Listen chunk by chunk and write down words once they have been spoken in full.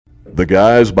The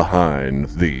guys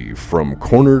behind the From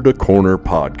Corner to Corner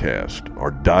podcast are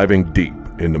diving deep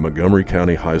into Montgomery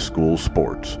County High School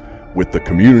sports with the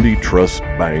Community Trust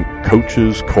Bank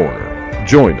Coaches Corner.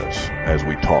 Join us as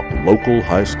we talk local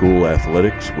high school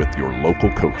athletics with your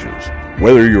local coaches.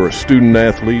 Whether you're a student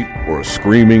athlete or a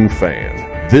screaming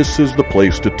fan, this is the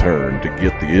place to turn to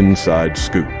get the inside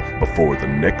scoop before the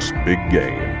next big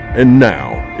game. And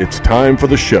now it's time for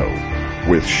the show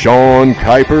with Sean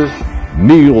Kuiper,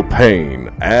 Neil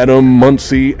Payne, Adam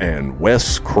Muncie, and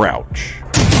Wes Crouch.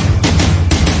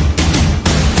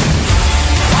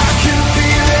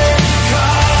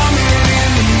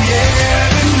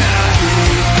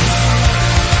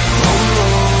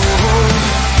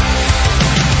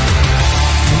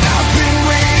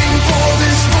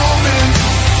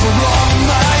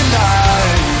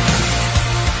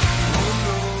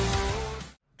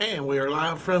 And we are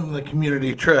live from the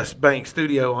Community Trust Bank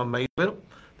studio on Maysville.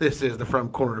 This is the From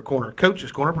Corner to Corner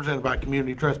Coaches Corner presented by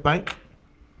Community Trust Bank.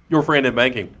 Your friend in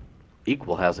banking.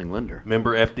 Equal housing lender.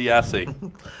 Member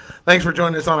FDIC. Thanks for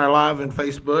joining us on our live and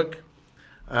Facebook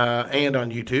and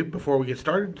on YouTube. Before we get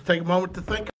started, to take a moment to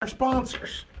thank our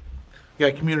sponsors. We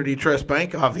got Community Trust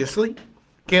Bank, obviously.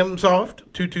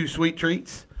 Kimsoft, 22 Sweet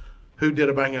Treats, who did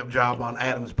a bang-up job on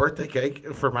Adam's birthday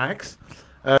cake for Max.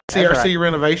 CRC right.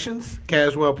 Renovations,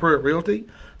 Caswell Pruitt Realty,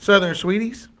 Southern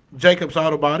Sweeties, Jacobs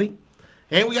Auto Body.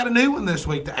 And we got a new one this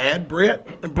week to add, Brent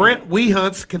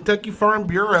Wehunt's Kentucky Farm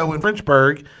Bureau in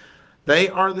Frenchburg. They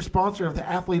are the sponsor of the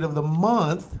Athlete of the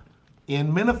Month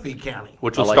in Menifee County.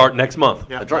 Which will start next month.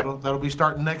 Yeah, that's right. That'll be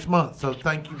starting next month. So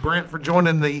thank you, Brent, for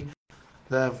joining the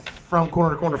From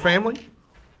Corner to Corner family.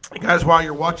 Guys, while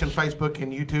you're watching Facebook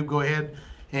and YouTube, go ahead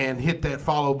and hit that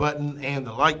follow button and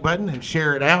the like button and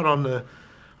share it out on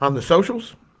the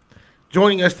socials.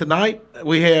 Joining us tonight,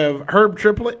 we have Herb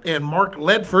Triplett and Mark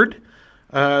Ledford.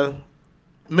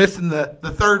 Missing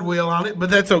the third wheel on it, but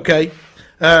that's okay.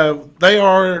 They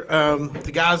are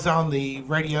the guys on the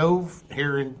radio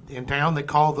here in town that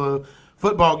call the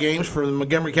football games for the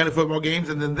Montgomery County football games,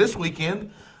 and then this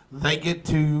weekend they get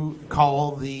to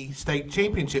call the state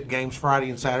championship games Friday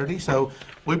and Saturday. So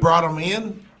we brought them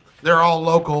in. They're all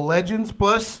local legends,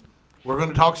 plus we're going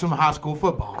to talk some high school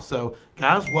football. So,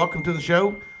 guys, welcome to the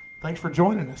show. Thanks for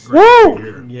joining us.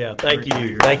 Woo! Yeah, thank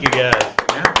you. Thank you, guys.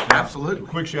 Yeah, absolutely.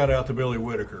 Quick shout out to Billy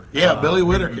Whitaker. Yeah, Billy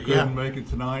Whitaker. He couldn't make it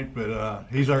tonight, but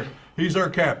he's our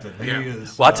captain. He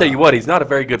is. Well, I tell you what, he's not a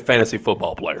very good fantasy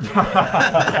football player. and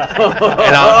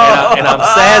I'm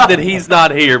sad that he's not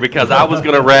here because I was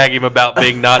going to rag him about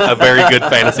being not a very good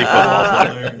fantasy football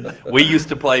player. We used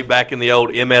to play back in the old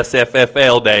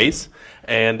MSFFL days,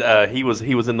 and he was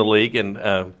in the league,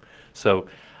 and so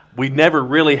we never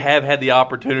really have had the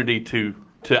opportunity to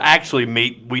actually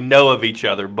meet. We know of each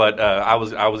other, but I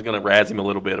was going to razz him a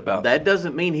little bit about that.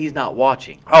 Doesn't mean he's not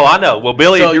watching. Oh, I know. Well,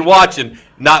 Billy, if you're watching,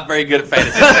 not very good at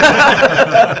fantasy.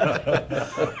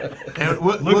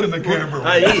 Look in the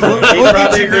camera. He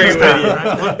probably agrees with you.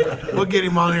 Right? We'll get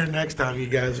him on here next time you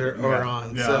guys are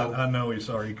on. Yeah, so. I know he's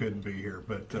sorry he couldn't be here,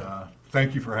 but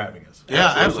thank you for having us.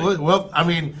 Yeah, absolutely. Well, I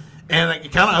mean, and I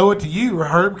kind of owe it to you,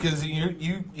 Herb, because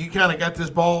you kind of got this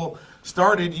ball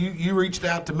started. You reached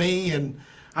out to me, and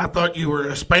I thought you were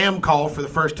a spam call for the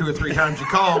first 2 or 3 times you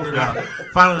called, and I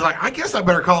finally was like, I guess I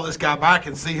better call this guy back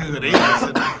and see who it is.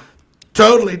 And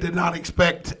totally did not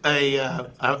expect a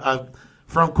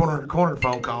From Corner to Corner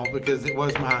phone call because it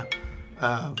was my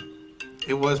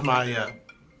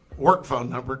work phone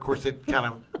number. Of course, it kind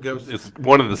of goes. It's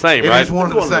one of the same, right? It is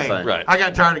one of the same. Right. I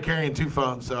got tired of carrying 2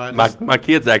 phones, so I just. My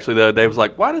kids actually the other day was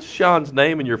like, "Why does Sean's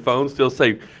name in your phone still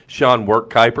say Sean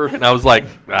Work Kuiper?" And I was like,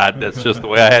 "That's just the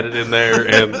way I had it in there."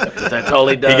 And that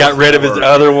totally does. He got rid of his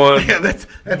other one. Yeah,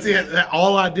 that's it.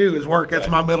 All I do is work. That's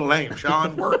my middle name,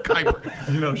 Sean Work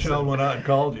Kuiper. Sean, when I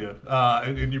called you,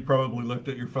 and you probably looked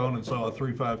at your phone and saw a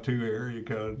 352 area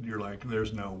code, you're like,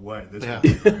 "There's no way."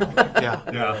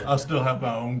 Yeah. I still have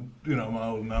my own, my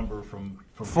own number from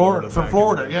Florida. From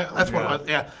Florida, yeah, that's what.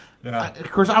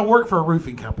 Of course, I work for a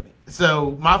roofing company,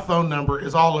 so my phone number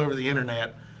is all over the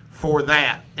internet for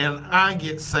that, and I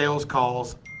get sales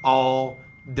calls all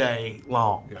day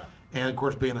long. Yeah. And of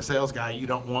course, being a sales guy, you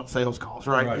don't want sales calls,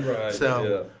 right? Right.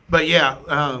 So, but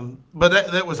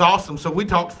that was awesome. So we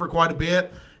talked for quite a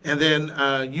bit, and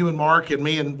then you and Mark and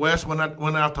me and Wes went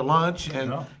out to lunch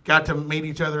and got to meet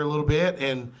each other a little bit,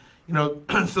 and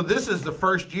so this is the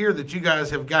first year that you guys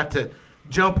have got to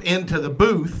jump into the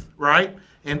booth, right,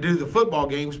 and do the football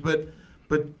games. But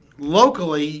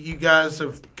locally, you guys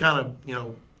have kind of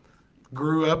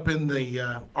grew up in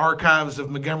the archives of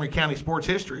Montgomery County sports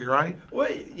history, right? Well,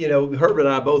 Herb and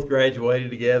I both graduated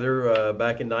together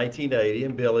back in 1980,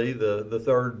 and Billy, the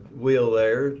third wheel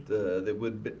there that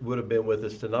would have been with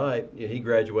us tonight, he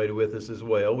graduated with us as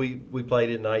well. We played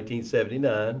in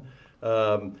 1979.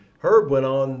 Herb went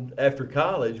on, after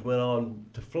college, went on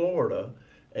to Florida,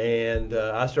 and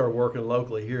I started working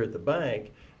locally here at the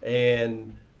bank.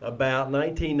 And about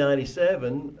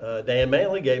 1997, Dan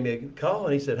Manley gave me a call,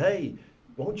 and he said, "Hey,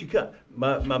 won't you come?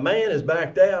 My man is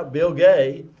backed out, Bill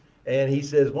Gay, and he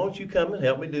says, won't you come and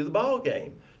help me do the ball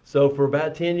game?" So for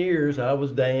about 10 years, I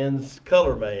was Dan's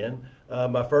color man.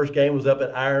 My first game was up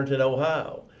at Ironton,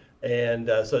 Ohio. And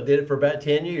so I did it for about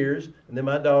 10 years. And then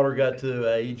my daughter got to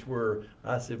an age where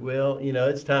I said, well,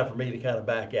 it's time for me to kind of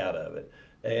back out of it.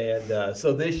 And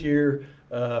so this year,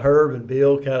 Herb and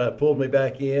Bill kind of pulled me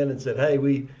back in and said, "Hey,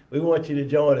 we want you to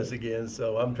join us again."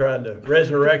 So I'm trying to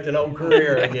resurrect an old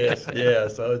career, I guess. Yeah,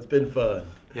 so it's been fun.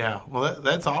 Yeah, well,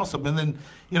 that's awesome. And then,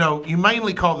 you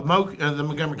mainly call the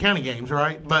Montgomery County games,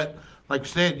 right? But like you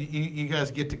said, you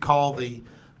guys get to call the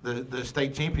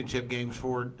state championship games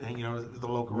for, the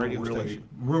local radio station.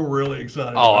 We're really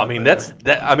excited. Oh, about I mean, that.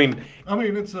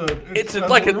 it's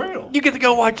like you get to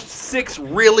go watch 6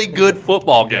 really good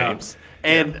football games.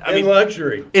 And In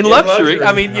luxury.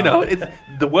 I mean,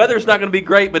 the weather's not going to be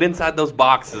great, but inside those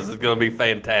boxes is going to be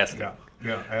fantastic.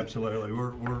 Yeah, absolutely.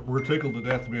 We're tickled to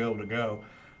death to be able to go.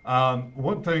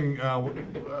 One thing,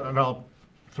 and I'll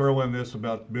throw in this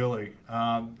about Billy.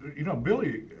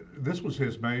 Billy, this was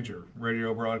his major,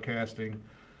 radio broadcasting.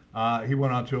 He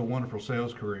went on to a wonderful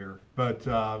sales career, but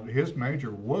his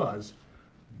major was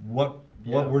what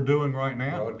we're doing right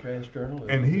now. Broadcast journalism.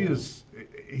 And he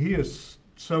is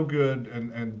so good,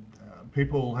 and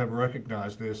people have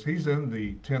recognized this. He's in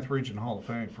the 10th Region Hall of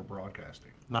Fame for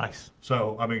broadcasting. Nice.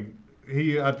 So, I mean,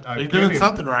 he's doing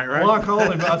something right? Well, I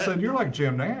called him. I said, "You're like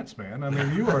Jim Nantz, man. I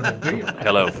mean, you are the deal."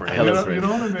 Hello, friend. You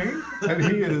know what I mean? And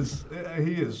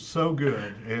he is so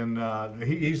good, and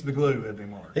he's the glue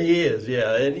anymore. He is,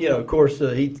 yeah. And, of course,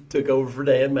 he took over for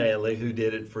Dan Manley, who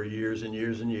did it for years and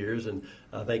years and years, and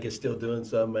I think is still doing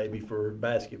some maybe for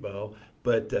basketball.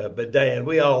 But Dan,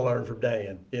 we all learn from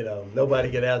Dan.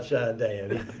 Nobody can outshine Dan.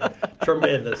 He's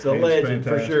tremendous, a legend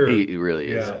fantastic. for sure. He really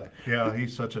is. Yeah,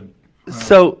 he's such a.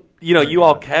 So, you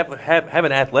all have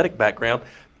an athletic background.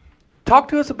 Talk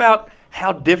to us about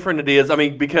how different it is. I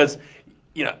mean, because,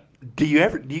 do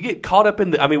you get caught up in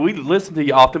the, I mean, we listen to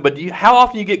you often, but how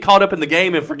often you get caught up in the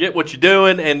game and forget what you're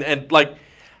doing? And like,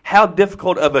 how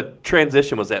difficult of a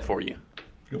transition was that for you?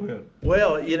 Go ahead.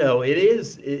 Well, it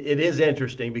is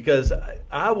interesting because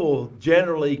I will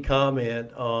generally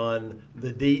comment on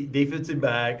the defensive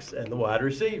backs and the wide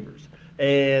receivers,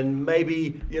 and maybe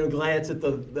glance at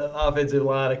the offensive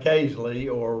line occasionally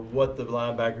or what the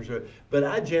linebackers are. But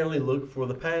I generally look for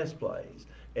the pass plays,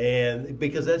 and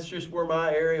because that's just where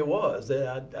my area was.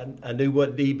 I knew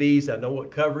what DBs, I know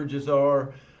what coverages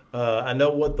are. I know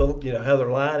what how they're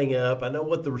lining up. I know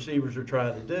what the receivers are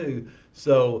trying to do.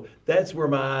 So that's where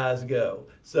my eyes go.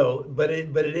 So, but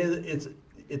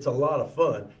it's a lot of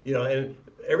fun, and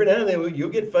every now and then you'll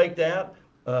get faked out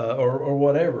or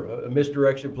whatever, a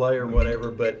misdirection play or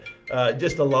whatever. But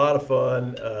just a lot of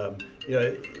fun.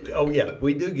 Oh yeah,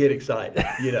 we do get excited.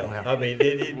 I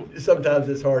mean, sometimes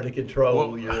it's hard to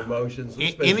control your emotions.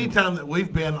 Anytime that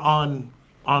we've been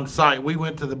on site, we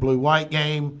went to the blue-white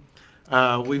game.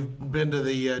 We've been to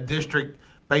the district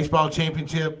baseball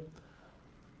championship.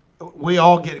 We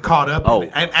all get caught up in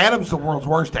it. And Adam's the world's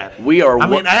worst at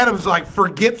it. Adam's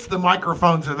forgets the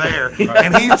microphones are there,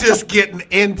 and he's just getting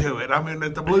into it. I mean,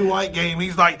 at the blue-white game,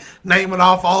 he's naming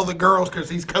off all the girls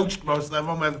because he's coached most of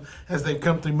them as they've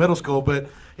come through middle school. But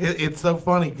it's so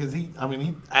funny because he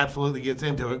absolutely gets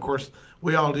into it. Of course,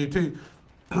 we all do too.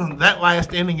 That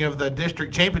last inning of the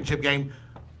district championship game,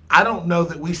 I don't know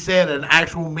that we said an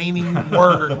actual meaning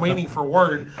word or meaning for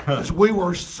word because we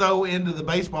were so into the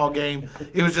baseball game.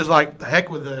 It was just like the heck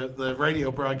with the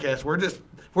radio broadcast. We're just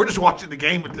watching the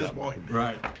game at this point.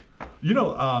 Right.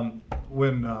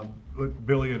 When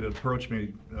Billy had approached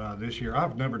me this year,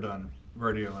 I've never done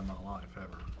radio in my life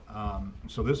ever.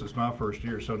 So this is my first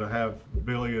year. So to have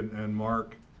Billy and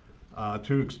Mark,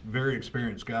 two very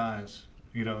experienced guys,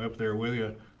 up there with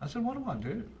you, I said, what do I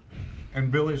do? And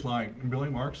Billy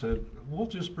Mark said, we'll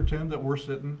just pretend that we're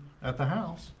sitting at the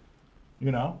house,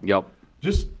 Yep.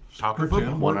 Just Talking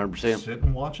pretend football. we're 100%.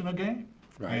 sitting watching a game.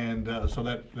 Right. And so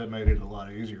that made it a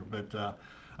lot easier. But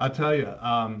I tell you,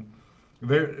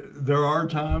 there are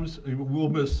times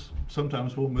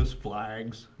sometimes we'll miss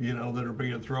flags, that are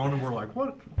being thrown, and we're like,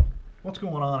 what what's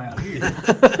going on out here?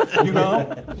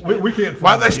 We can't.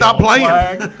 Why'd they stop playing?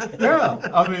 Yeah,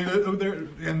 I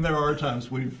mean, there are times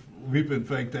we've been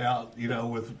faked out,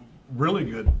 with really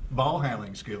good ball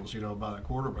handling skills, by the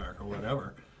quarterback or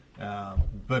whatever.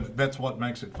 But that's what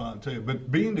makes it fun too.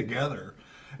 But being together,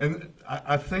 and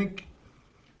I think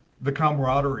the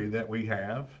camaraderie that we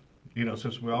have,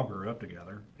 since we all grew up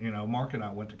together. Mark and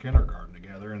I went to kindergarten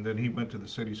together, and then he went to the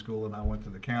city school, and I went to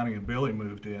the county, and Billy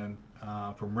moved in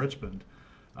from Richmond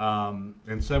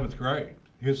in 7th grade.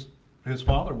 His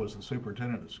father was the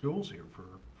superintendent of schools here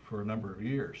for a number of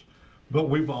years. But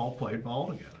we've all played ball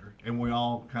together, and we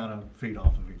all kind of feed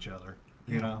off of each other.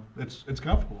 It's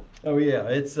comfortable. Oh yeah,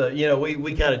 it's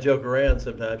we kind of joke around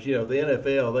sometimes. The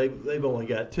NFL they've only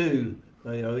got two.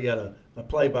 They got a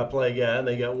play-by-play guy, and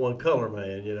they got one color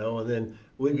man. And then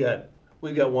we've got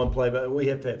one play-by. We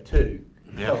have to have two.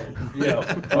 Yeah.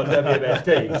 On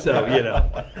WMST. So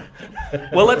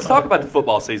Well, let's talk about the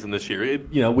football season this year.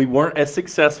 We weren't as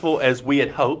successful as we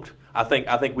had hoped. I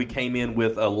think we came in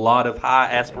with a lot of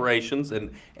high aspirations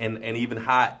and even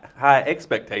high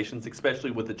expectations,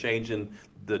 especially with the change in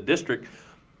the district.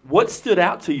 What stood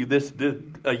out to you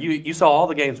you saw all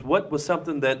the games. What was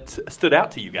something that stood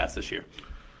out to you guys this year?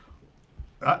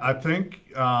 I think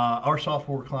our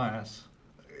sophomore class,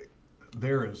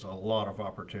 there is a lot of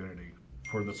opportunity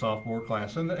for the sophomore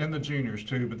class and the juniors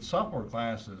too, but the sophomore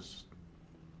class has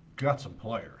got some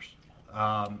players.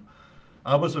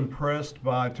 I was impressed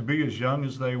to be as young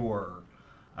as they were,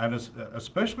 and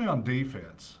especially on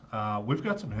defense. We've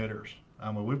got some hitters.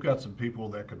 We've got some people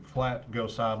that can flat go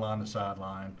sideline to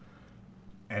sideline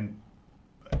and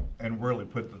really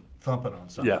put the thumping on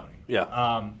somebody.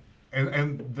 Yeah.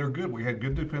 And they're good. We had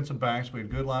good defensive backs. We had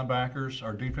good linebackers.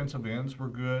 Our defensive ends were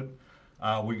good.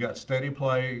 We got steady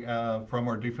play from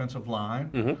our defensive line.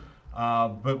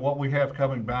 Mm-hmm. But what we have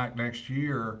coming back next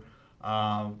year,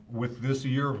 with this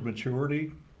year of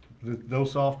maturity that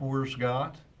those sophomores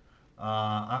got,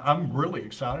 I'm really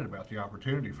excited about the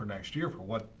opportunity for next year for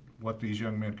what these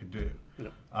young men could do. Yeah.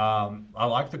 I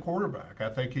like the quarterback. I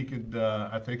think he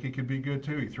could be good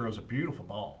too. He throws a beautiful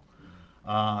ball.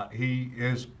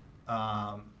 His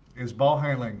ball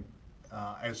handling,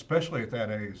 especially at that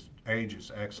age,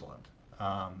 is excellent.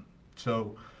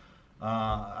 So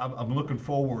I'm looking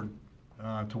forward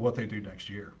to what they do next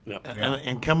year. Yep. Yeah.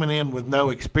 And coming in with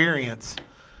no experience,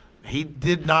 he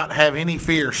did not have any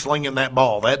fear slinging that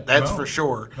ball. That's for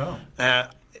sure. No.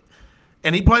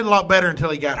 And he played a lot better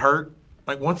until he got hurt.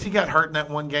 Like once he got hurt in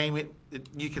that one game,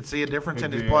 you could see a difference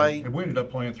in his play. And we ended up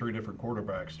playing 3 different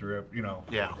quarterbacks throughout.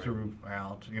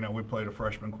 We played a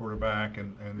freshman quarterback,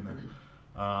 and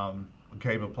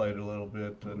Caba played a little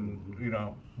bit, and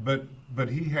but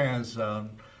he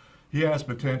has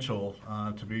potential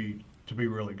to be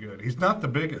really good. He's not the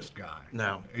biggest guy.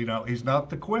 No. He's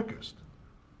not the quickest,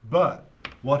 but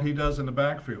what he does in the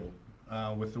backfield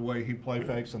with the way he play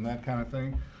fakes and that kind of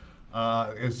thing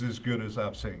is as good as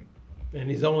I've seen. and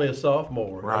he's only a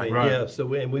sophomore. Right. Right. Yeah. So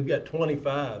we've got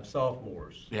 25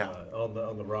 sophomores.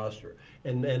 On the roster,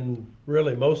 and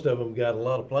really most of them got a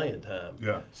lot of playing time.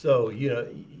 Yeah. So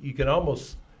you can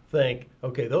almost think,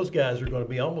 okay, those guys are going to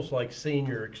be almost like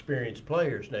senior experienced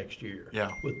players next year. Yeah.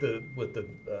 With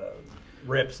the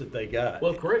reps that they got.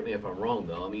 Well, correct me if I'm wrong,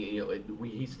 though. I mean,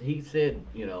 he said,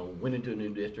 went into a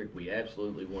new district. We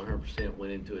absolutely 100%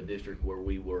 went into a district where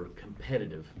we were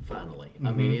competitive. Finally, Mm-hmm.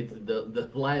 I mean, it's the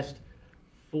last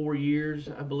 4 years,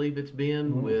 I believe it's been,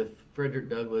 Mm-hmm. with Frederick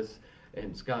Douglass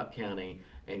and Scott County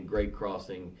and Great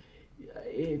Crossing.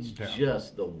 It's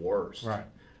just the worst. Right.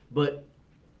 But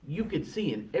you could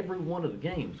see in every one of the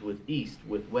games with East,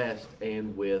 with West,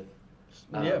 and with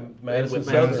Madison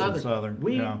Southern.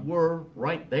 we were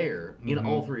right there in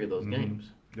all three of those Mm-hmm.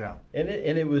 games. And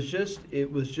it was just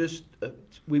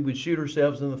we would shoot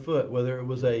ourselves in the foot, whether it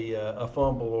was a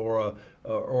fumble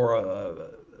or a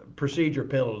procedure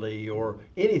penalty or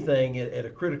anything at a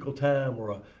critical time,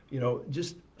 or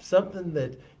just something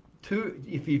that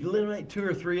if you eliminate 2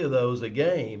 or 3 of those a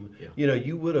game,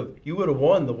 you would have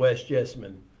won the West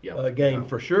Jessamine game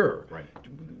for sure. Right.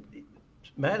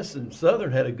 Madison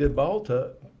Southern had a good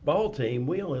ball team.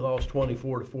 We only lost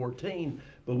 24-14,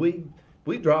 but we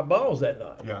dropped balls that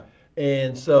night. Yeah.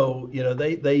 And so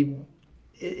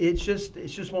it's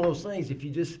just one of those things. If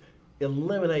you just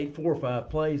eliminate 4 or 5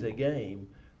 plays a game,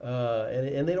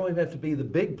 and they don't even have to be the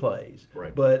big plays,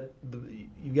 right? But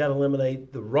you got to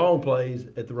eliminate the wrong plays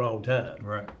at the wrong time.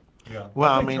 Right. Yeah.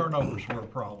 Well, I think turnovers were a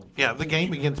problem. Yeah, the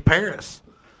game against Paris.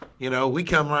 We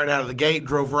come right out of the gate,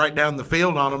 drove right down the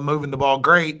field on them, moving the ball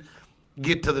great,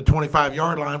 get to the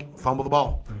 25-yard line, fumble the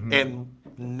ball, and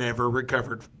never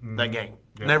recovered that game.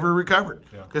 never recovered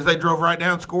because they drove right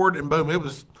down, scored, and boom, it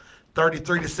was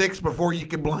 33-6 before you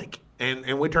could blink.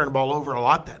 And we turned the ball over a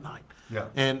lot that night. Yeah.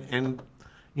 And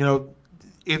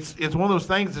it's one of those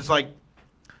things. It's like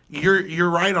you're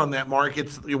right on that, Mark.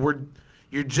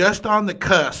 You're just on the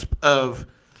cusp of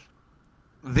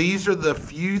these are the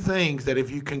few things that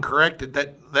if you can correct it,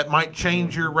 that might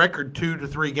change your record 2 to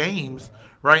 3 games,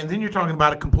 right? And then you're talking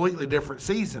about a completely different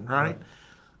season, right?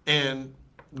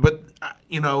 But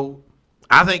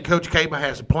I think Coach Caba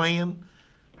has a plan.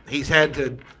 He's had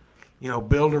to,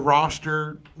 build a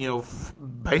roster,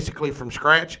 basically from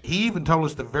scratch. He even told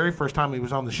us the very first time he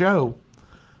was on the show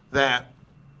that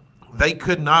they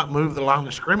could not move the line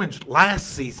of scrimmage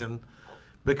last season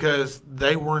because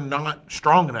they were not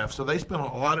strong enough. So they spent a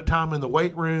lot of time in the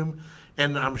weight room,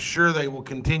 and I'm sure they will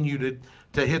continue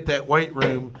to hit that weight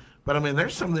room. But,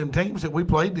 there's some of them teams that we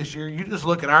played this year. You just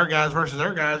look at our guys versus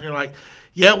their guys, and you're like,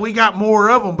 yeah, we got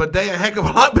more of them, but they a heck of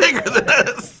a lot bigger than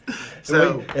us.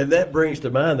 And that brings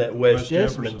to mind that West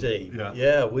Jessamine team.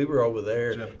 Yeah. We were over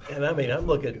there. Yeah. And, I'm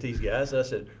looking at these guys, and I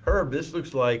said, Herb, this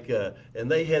looks like and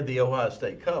they had the Ohio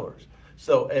State colors.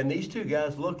 So, and these two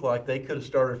guys looked like they could have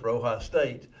started for Ohio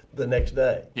State the next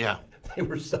day. Yeah. They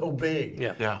were so big.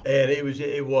 Yeah. And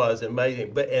it was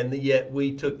amazing. And yet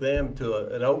we took them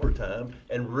to an overtime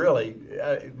and really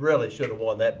should have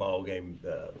won that ball game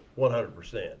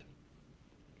 100%.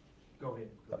 Go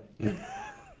ahead.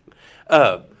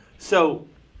 So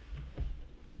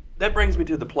that brings me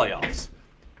to the playoffs.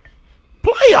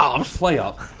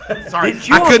 Playoffs? Sorry, Did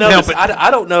you I all couldn't notice, help it.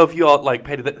 I don't know if you all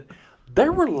paid that.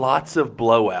 There were lots of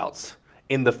blowouts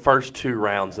in the first 2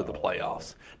 rounds of the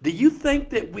playoffs. Do you think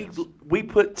that we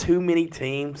put too many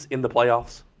teams in the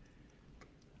playoffs?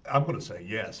 I'm going to say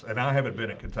yes, and I haven't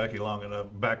been in Kentucky long enough,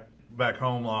 back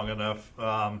home long enough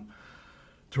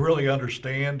to really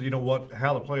understand,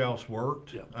 how the playoffs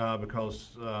worked.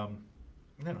 Because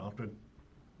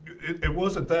it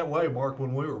wasn't that way, Mark,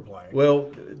 when we were playing.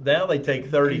 Well, now they take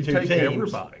 32 You take teams.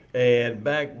 everybody. And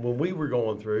back when we were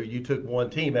going through, you took one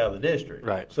team out of the district.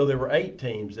 Right. So there were 8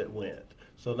 teams that went.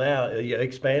 So now you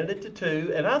expanded it to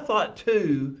 2, and I thought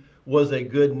 2 was a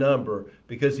good number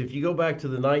because if you go back to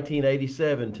the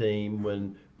 1987 team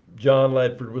when John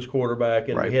Ledford was quarterback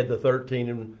and we had the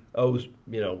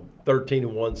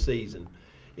 13-1 season,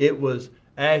 it was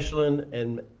Ashland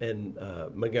and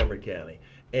Montgomery County.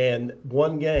 And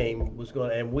one game was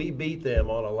and we beat them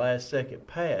on a last-second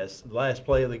pass, last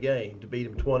play of the game, to beat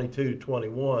them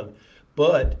 22-21.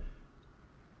 But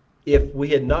if we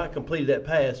had not completed that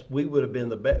pass, we would have been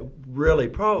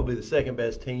probably the second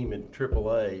best team in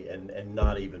AAA and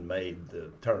not even made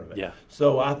the tournament. Yeah.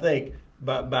 So I think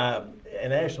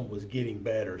and Ashland was getting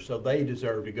better, so they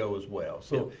deserve to go as well.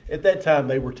 So at that time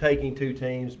they were taking 2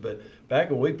 teams, but back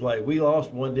when we played, we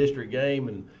lost one district game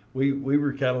and we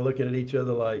were kind of looking at each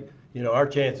other like, our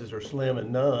chances are slim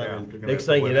and none. Yeah, And next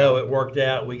thing you know, it worked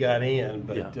out. We got in,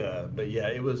 but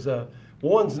it was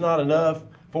 1's not enough.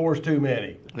 4's too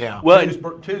many. Yeah. Well,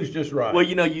 2's just right. Well,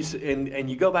 you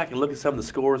go back and look at some of the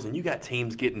scores, and you got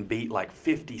teams getting beat like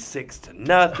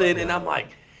 56-0, and I'm like,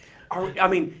 you're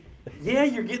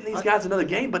getting these guys another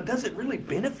game, but does it really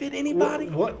benefit anybody?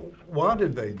 Why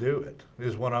did they do it?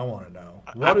 Is what I want to know.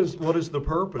 What is the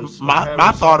purpose?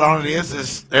 My thought on it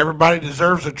is everybody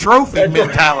deserves a trophy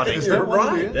mentality. Is that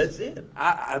what it is? That's it.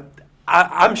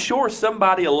 I'm sure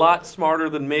somebody a lot smarter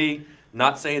than me.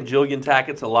 Not saying Julian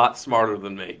Tackett's a lot smarter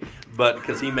than me, but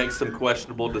because he makes some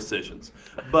questionable decisions.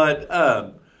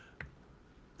 But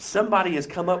somebody has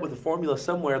come up with a formula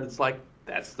somewhere that's like,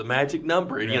 that's the magic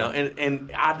number, and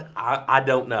I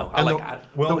don't know.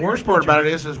 The worst part about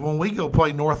it is when we go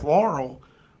play North Laurel,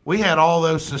 we had all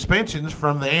those suspensions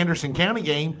from the Anderson County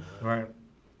game. Right.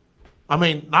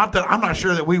 Not that I'm not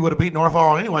sure that we would have beat North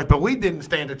Laurel anyway, but we didn't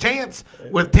stand a chance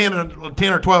with 10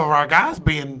 or 12 of our guys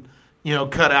being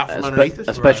cut out from underneath us.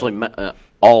 Especially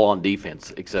all on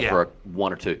defense, except for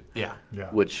 1 or 2. Yeah.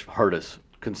 Which hurt us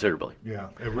considerably. Yeah,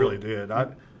 it really did.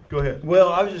 Go ahead.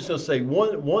 Well, I was just going to say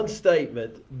one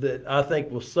statement that I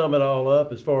think will sum it all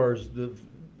up as far as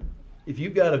if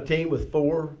you've got a team with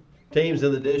 4 teams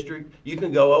in the district, you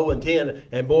can go 0-10,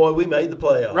 and boy, we made the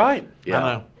playoffs. Right. Yeah.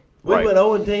 I know. We went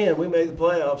 0-10, we made the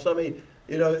playoffs.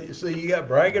 So you got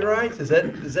bragging rights? Is that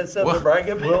something to brag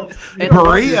about?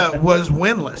 Berea was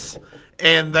winless,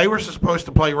 and they were supposed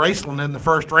to play Raceland in the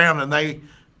first round, and they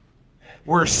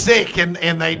were sick, and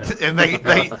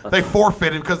they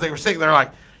forfeited because they were sick. They're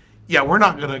like, yeah, we're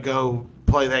not going to go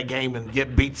play that game and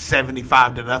get beat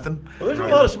 75-0. Well, there's a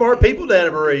lot of smart people down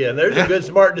in Berea, and there's a good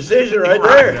smart decision right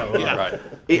there.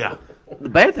 Yeah. The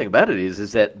bad thing about it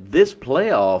is that this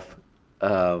playoff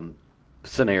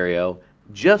scenario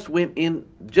just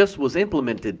was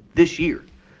implemented this year.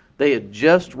 They had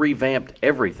just revamped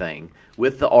everything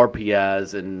with the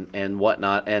RPIs and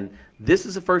whatnot, and this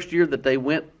is the first year that they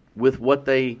went with what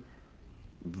they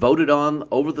voted on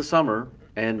over the summer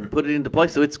and put it into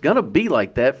place. So it's going to be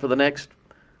like that for the next,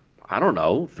 I don't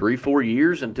know, 3-4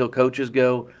 years until coaches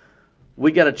go,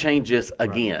 we got to change this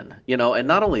again. You know, and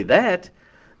not only that,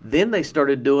 then they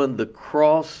started doing the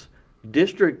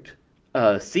cross-district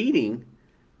seeding,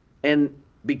 and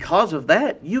because of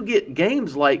that, you get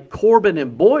games like Corbin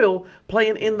and Boyle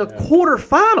playing in the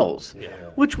quarterfinals,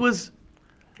 which was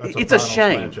it's a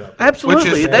shame. Matchup.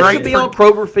 Absolutely, that should be on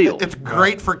Kroger Field. It's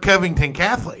great for Covington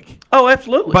Catholic. Oh,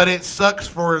 absolutely. But it sucks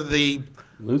for the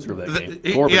Loser of that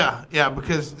game. Corbin. Yeah,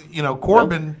 because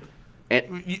Corbin.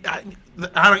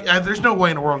 There's no way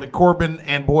in the world that Corbin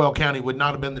and Boyle County would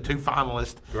not have been the two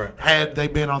finalists had they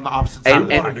been on the opposite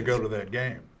side. I wanted to go to that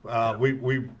game.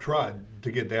 We tried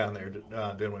to get down there,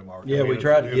 didn't we, Mark? Yeah, we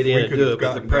tried to get in and do it,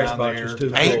 but the press box was too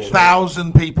full.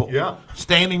 8,000 people. Yeah.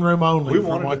 Standing room only. We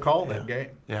wanted to call that game.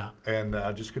 Yeah. And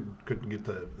just couldn't get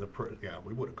the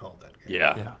we would have called that game.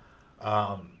 Yeah.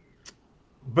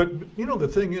 But, the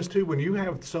thing is, too, when you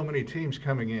have so many teams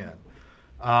coming in,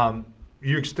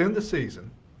 you extend the season.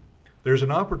 There's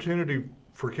an opportunity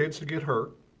for kids to get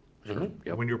hurt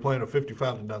when you're playing a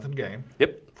 55-0 game.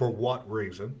 Yep. For what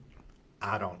reason?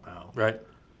 I don't know. Right.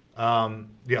 I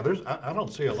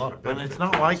don't see a lot of And benefit. it's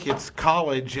not like it's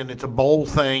college and it's a bowl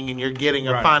thing and you're getting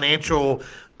a Right. financial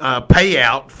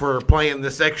payout for playing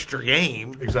this extra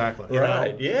game. Exactly.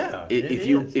 Right, yeah.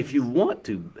 If you want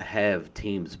to have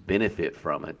teams benefit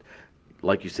from it,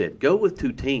 like you said, go with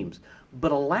 2 teams,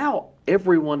 but allow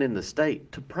everyone in the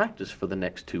state to practice for the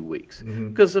next 2 weeks.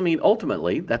 Because,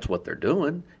 ultimately, that's what they're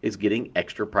doing, is getting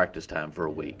extra practice time for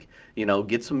a week.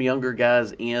 Get some younger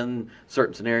guys in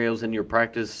certain scenarios in your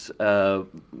practice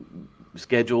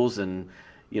schedules and,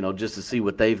 just to see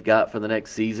what they've got for the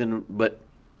next season. But,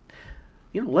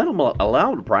 let them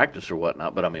allow them to practice or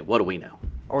whatnot. But, what do we know?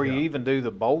 Or you even do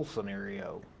the bowl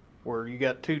scenario where you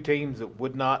got 2 teams that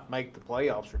would not make the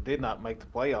playoffs or did not make the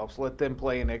playoffs. Let them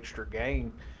play an extra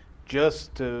game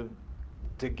just to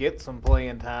get some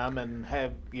playing time and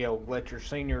have, let your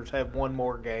seniors have one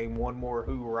more game, one more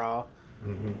hoorah.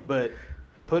 But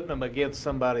putting them against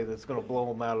somebody that's going to blow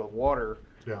them out of the water,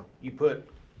 you put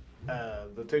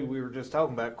the 2 we were just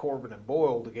talking about, Corbin and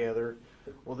Boyle, together.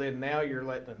 Well, then now you're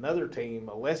letting another team,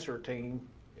 a lesser team,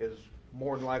 is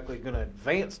more than likely going to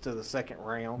advance to the second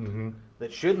round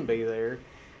that shouldn't be there.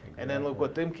 And then look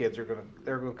what them kids are going to –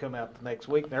 they're going to come out the next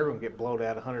week and they're going to get blown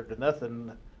out 100-0,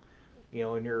 and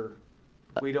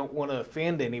we don't want to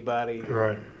offend anybody.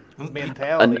 Right.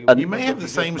 Mentality. You may have the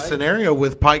same scenario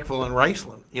with Pikeville and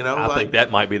Raceland. I think that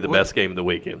might be the best game of the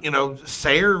weekend.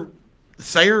 Sayre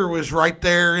was right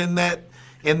there in that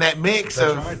mix.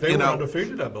 That's of right. They were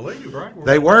undefeated, I believe, right?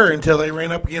 They were until they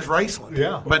ran up against Raceland.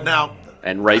 Yeah. But now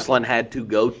And Raceland had to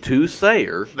go to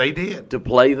Sayre they did, to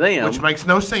play them. which makes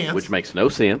no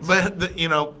sense. But,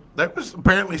 there was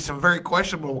apparently some very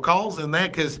questionable calls in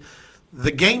that, because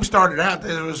the game started out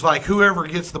that it was like whoever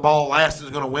gets the ball last is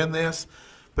going to win this.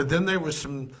 But then there was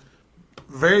some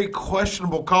very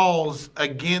questionable calls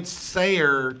against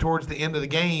Sayre towards the end of the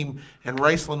game, and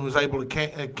Raceland was able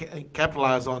to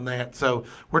capitalize on that. So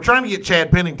we're trying to get Chad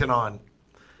Pennington on.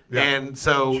 Yeah. And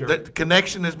so Sure. the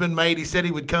connection has been made. He said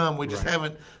he would come. We just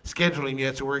haven't scheduled him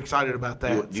yet, so we're excited about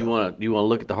that. do you want to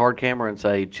look at the hard camera and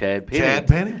say Chad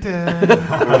Pennington? Chad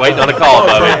Pennington. We're waiting on a call,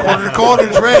 Bubby. Quarter to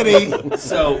quarter's ready.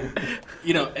 So,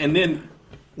 and then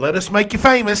Let us make you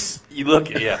famous. you look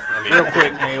at, Real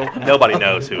quick, Neil. nobody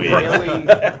knows who he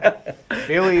is.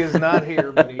 Billy is not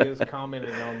here, but he is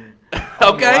commenting on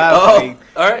Okay. the live Oh, feed.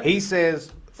 all right. He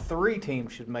says 3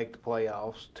 teams should make the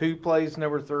playoffs. 2 plays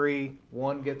number 3,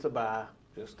 1 gets a bye.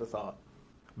 Just a thought.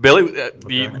 Billy, but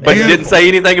you didn't say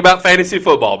anything about fantasy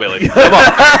football, Billy. Come on.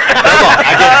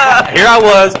 Here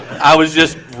I was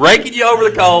just raking you over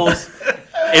the coals.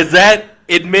 Is that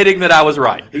admitting that I was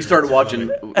right? He started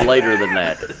watching later than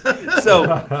that.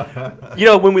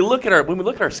 So, when we look at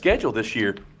our schedule this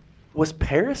year, was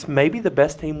Paris maybe the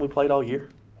best team we played all year?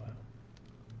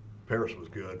 Paris was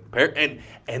good.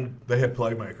 And They had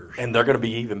playmakers. and they're going to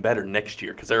be even better next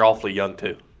year because they're awfully young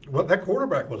too. Well, that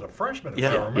quarterback was a freshman. if I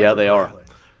Yeah. remember Yeah, they are.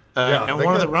 correctly. And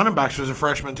one of the running backs was a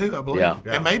freshman, too, I believe. Yeah.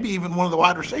 And maybe even one of the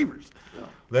wide receivers.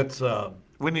 That's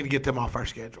We need to get them off our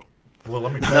schedule. well.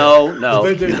 Let me tell you. No.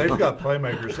 They've got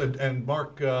playmakers. And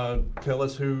Mark, tell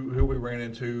us who we ran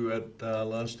into at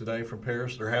lunch today from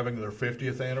Paris. They're having their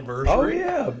 50th anniversary. Oh,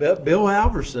 yeah. Bill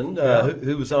Alverson,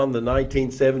 who was on the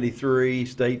 1973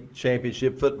 state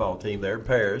championship football team there in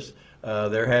Paris.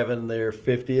 They're having their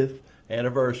 50th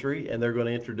anniversary, and they're going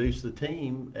to introduce the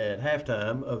team at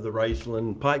halftime of the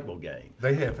Raceland-Pikeville game.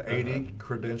 They have 80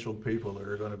 credentialed people that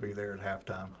are going to be there at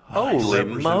halftime. Holy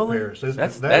Represent moly. Paris.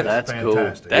 That's cool.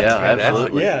 fantastic. That's Yeah, fantastic.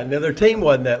 absolutely. Yeah, now their team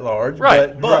wasn't that large,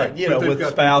 Right, but right. you But know, they've with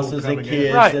got spouses people and coming in.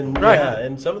 kids, Right, and right. yeah,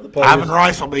 and some of the players. Ivan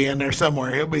Rice will be in there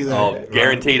somewhere. He'll be there. Oh,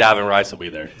 guaranteed Ivan Rice will be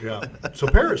there. Yeah. So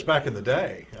Paris back in the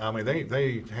day, I mean,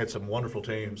 they had some wonderful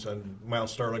teams, and Mount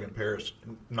Sterling and Paris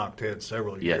knocked heads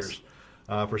several Yes. years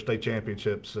for state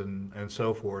championships and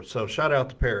so forth. So shout out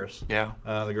to Paris. Yeah.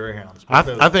 The Greyhounds.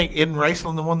 I think isn't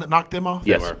Raceland the one that knocked them off?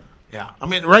 Yes. Yeah. I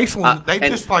mean, Raceland, they and-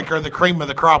 just like are the cream of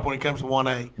the crop when it comes to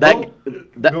 1A.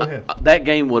 Go ahead. That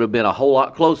game would have been a whole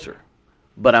lot closer.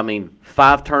 But, I mean,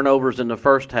 5 turnovers in the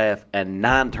first half and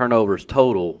 9 turnovers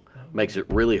total makes it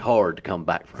really hard to come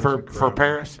back from For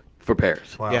Paris? for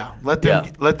Paris. Wow. Yeah. Let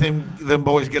them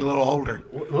boys get a little older.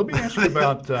 Let me ask you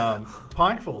about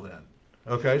Pikeville then.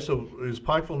 Okay, so is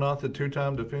Pikeville not the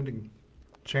 2-time defending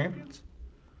champions?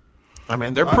 I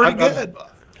mean, they're pretty good.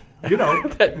 You know,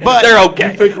 But they're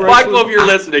okay. Michael, if you're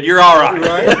listening, you're all right.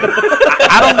 right?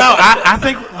 I don't know. I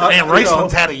think man, you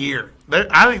Raceland's know. had a year.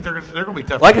 I think they're going to be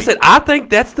tough. Like to I said, I think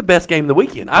that's the best game of the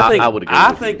weekend. I would agree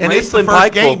I with you. think And it's the Raceland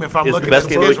first game, Pikeville if I'm is the looking best at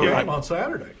game the of the schedule weekend. Game on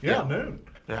Saturday. Yeah, noon.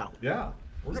 yeah. Yeah.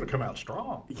 We're going to come out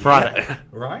strong, Friday.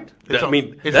 right? I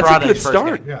mean, it's that's Friday's a good first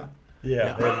start. game. Yeah.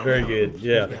 Yeah, that's very good.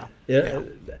 Yeah. I Yeah,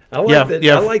 like that.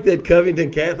 yeah. I like that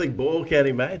Covington Catholic Boyle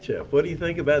County matchup. What do you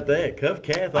think about that?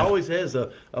 Cath always has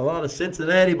a lot of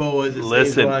Cincinnati boys. It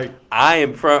Listen, seems like.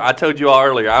 I told you all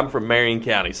earlier, I'm from Marion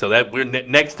County, so that we're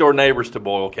next door neighbors to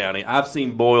Boyle County. I've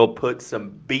seen Boyle put some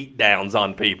beat downs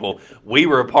on people. We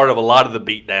were a part of a lot of the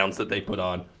beat downs that they put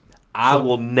on. I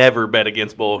will never bet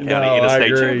against Boyle County in a I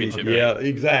state agree. championship. Yeah,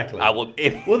 exactly. I will.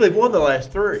 Well, they've won the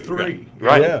last three.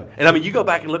 Right. Yeah. And I mean, you go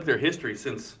back and look at their history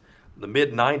since the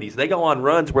mid 90s. They go on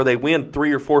runs where they win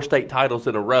 3 or 4 state titles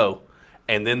in a row.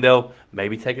 And then they'll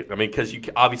maybe take it. I mean, because you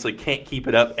obviously can't keep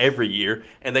it up every year.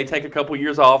 And they take a couple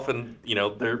years off and,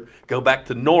 they go back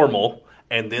to normal.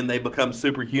 And then they become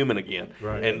superhuman again.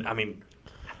 Right. And I mean,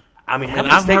 how many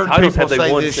I've state heard titles people have they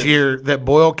say won this since? year that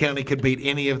Boyle County could beat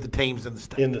any of the teams in the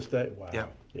state. In the state. Wow. Yeah.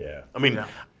 Yeah. I mean,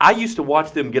 I used to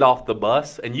watch them get off the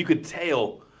bus, and you could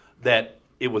tell that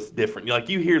it was different. Like,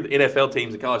 you hear the NFL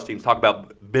teams and college teams talk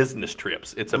about business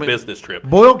trips. It's a business trip.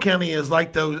 Boyle County is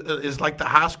like the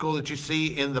high school that you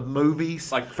see in the movies,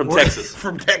 Like from Texas.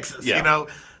 From Texas, Yeah.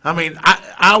 I mean,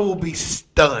 I will be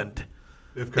stunned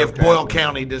if Boyle wins.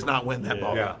 County does not win that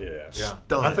ball. Yeah. Yeah. Yeah.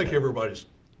 Stunned. I think everybody's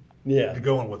Yeah.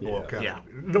 going with Boyle County. Yeah.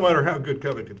 No matter how good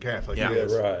Covington Catholic Yeah.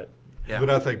 is. Right. Yeah. But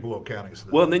I think Boyle County's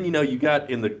the Well, and then you got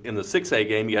in the 6A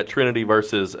game, you got Trinity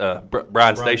versus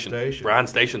Bryan Station. Station. Bryan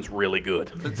Station's really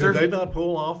good. Did they not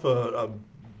pull off a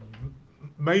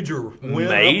major win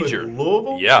Major. up in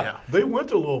Louisville? Yeah. They went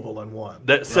to Louisville and won.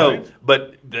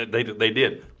 But they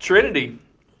did. Trinity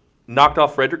knocked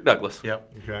off Frederick Douglass.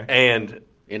 Yep. Okay. And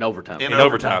In overtime. in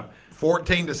overtime.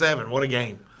 14-7. What a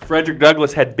game! Frederick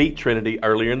Douglass had beat Trinity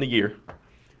earlier in the year.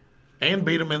 And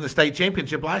beat them in the state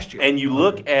championship last year. And you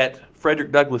look at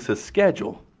Frederick Douglass's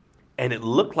schedule, and it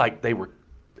looked like they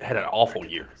had an awful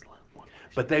year.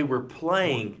 But they were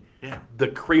playing the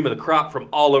cream of the crop from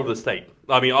all over the state.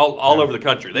 I mean, all over the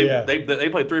country. They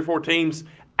played 3 or 4 teams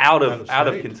out of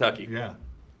state. Kentucky. Yeah.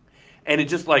 And it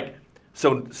just like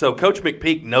so Coach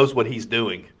McPeak knows what he's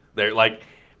doing. They're like,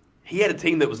 he had a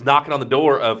team that was knocking on the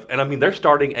door of, and I mean, they're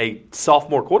starting a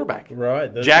sophomore quarterback.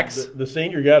 Right. Jax. The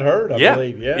senior got hurt, I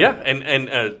believe. Yeah. Yeah.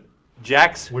 And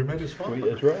Jax. We made his fun.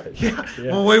 That's right.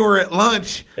 Yeah. When we were at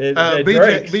lunch, At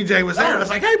BJ was there. And I was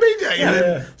like, "Hey, BJ!" And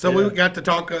then, so we Yeah. got to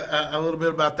talk a little bit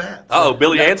about that. Oh,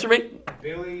 Billy, answer me.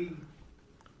 Billy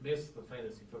missed the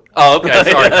fantasy football. Oh,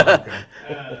 okay.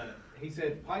 Sorry. He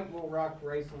said Pikeville rocked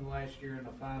Raceland last year in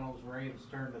the finals. Rams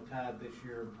turned the tide this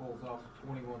year and pulls off a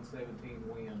 21-17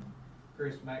 win.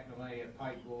 Chris McNamee at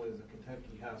Pikeville is a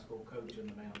Kentucky high school coach in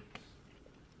the mountains.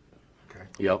 Okay.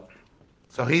 Yep.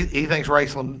 So he thinks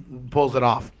Raceland pulls it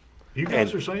off. You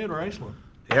guys are saying Raceland.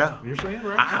 Yeah. You're saying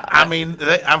Raceland. I mean,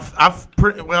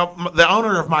 the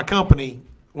owner of my company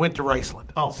went to Raceland.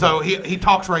 Oh, so he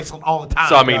talks Raceland all the time.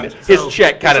 So I mean, his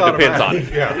check kind of depends on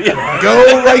it. Yeah.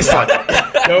 Go Raceland.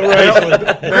 Go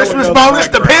Raceland. Christmas bonus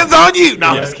depends on you. No,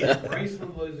 I'm just kidding.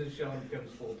 Raceland loses, Sean becomes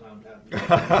full-time.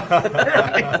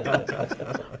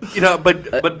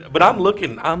 But I'm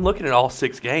looking at all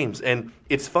 6 games, and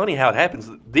it's funny how it happens.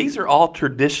 These are all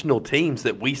traditional teams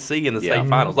that we see in the state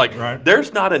finals. Like, Right.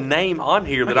 there's not a name on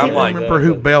here that I I'm can't like, remember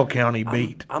who Bell County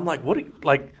beat. I'm like, what?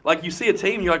 Like you see a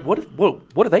team, you're like,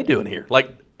 what are they doing here?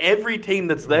 Like, every team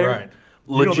that's there Right.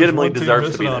 legitimately there's one team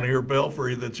deserves to be missing on there. here,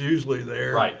 Belfry, that's usually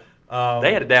there. Right.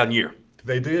 They had a down year.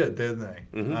 They did, didn't they?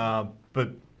 Mm-hmm.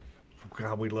 But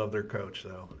God, we love their coach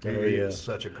though. He is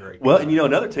such a great. Well, guy. and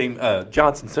another team,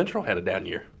 Johnson Central had a down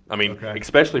year. I mean,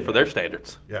 especially for their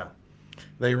standards. Yeah.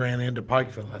 They ran into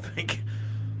Pikeville, I think.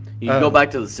 You can go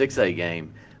back to the 6A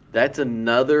game. That's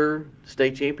another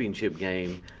state championship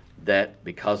game that,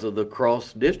 because of the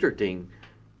cross-districting,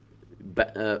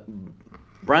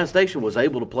 Bryan Station was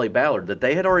able to play Ballard that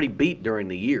they had already beat during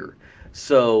the year.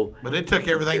 So, But it took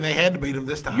everything they had to beat them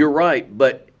this time. you're right,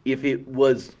 but if it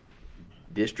was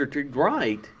districted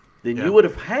right, then you would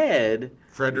have had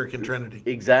Frederick and Trinity.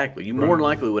 exactly. You more than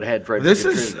likely would have had Frederick. This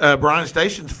and is Trinity. Bryan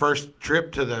Station's first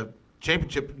trip to the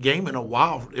championship game in a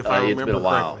while, if I It's remember been a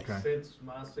while. correctly. Since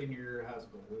my senior year of high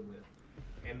school, we went.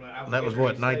 And I And that was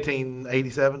what,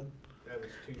 1987? That was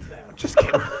 2000. Just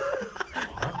kidding.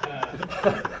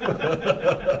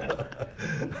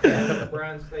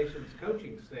 Bryan Station's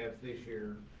coaching staff this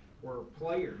year were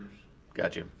players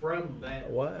Gotcha. from that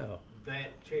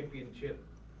championship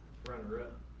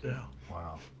runner-up. Yeah.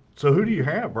 Wow. So who do you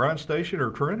have, Bryan Station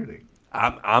or Trinity?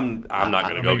 I'm not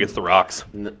going to go against the Rocks.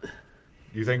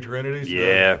 You think Trinity's?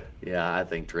 Yeah. Yeah, I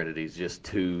think Trinity's just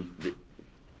too.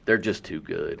 They're just too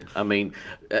good. I mean,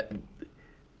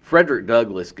 Frederick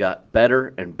Douglass got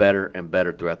better and better and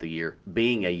better throughout the year,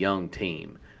 being a young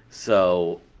team.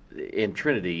 So, and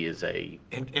Trinity is a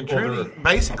And Trinity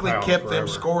basically power kept them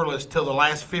forever. scoreless till the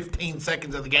last 15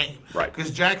 seconds of the game. Right.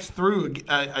 Because Jax threw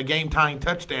a game-tying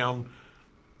touchdown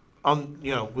on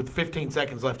with 15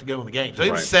 seconds left to go in the game. So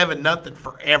it was 7-0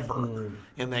 forever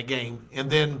in that game, and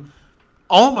then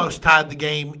almost tied the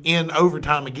game in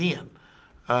overtime again.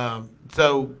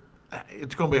 So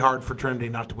it's going to be hard for Trinity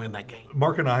not to win that game.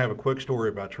 Mark and I have a quick story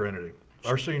about Trinity.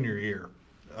 Our senior year,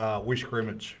 we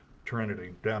scrimmage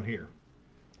Trinity down here.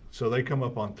 So they come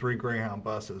up on 3 Greyhound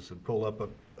buses and pull up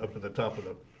at the top of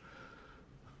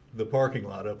the parking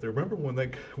lot up there. Remember when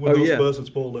those buses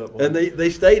pulled up? And they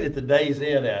stayed at the Days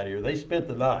Inn out here. They spent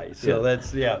the night. So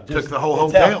that's Took the whole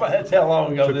that's hotel. That's how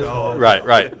long ago this was.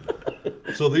 Right.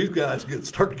 So these guys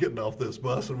start getting off this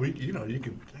bus, and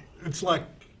it's like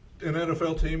an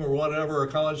NFL team or whatever, a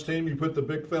college team. You put the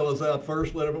big fellas out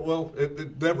first,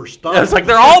 it never stops. It's like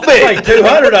they're all big. Like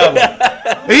 200 of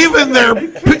them.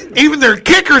 Even their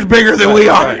kicker's bigger than we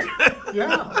are.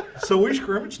 Yeah. So we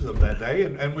scrimmaged them that day,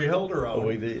 and we held her own.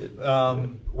 We did.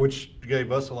 Which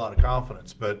gave us a lot of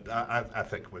confidence. But I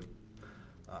think with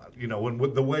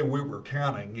the way we were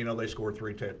counting, they scored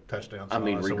 3 touchdowns. I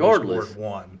mean, on us, regardless. and we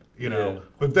scored 1. Yeah.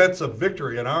 But that's a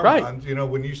victory in our Right. minds.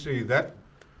 When you see that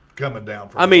coming down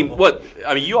from.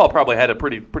 You all probably had a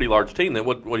pretty large team. Then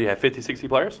what do you have? 50, 60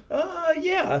 players?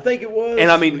 Yeah, I think it was.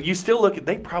 And I mean, you still look at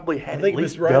they probably I had at think it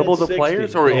least was right double at the 60,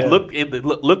 players, or yeah. it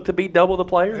looked to be double the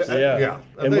players. Yeah.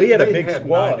 And They- we had a they big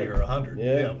squad. 90 or 100.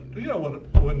 Yeah.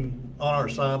 When on our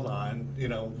sideline,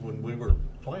 when we were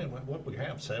playing, what we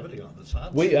have 70 on the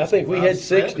sideline. I think we had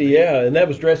 60, and that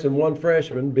was dressing one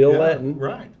freshman, Bill Yeah, Latin.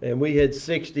 right. And we had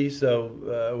 60,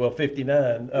 so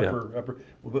 59 upper.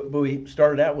 But we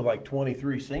started out with like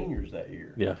 23 seniors that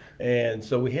year. Yeah. And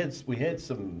so we had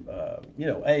some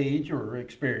age or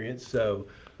experience. So,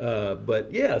 so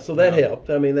that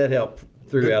helped. I mean, that helped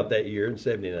throughout that year in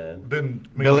 '79. Didn't mean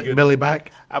to Billy, get Billy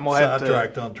back. I'm gonna have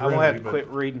sidetracked to. on I'm gonna have Trinity, to but- quit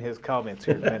reading his comments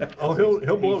here in a minute. Oh,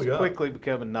 he'll blow He's you up. quickly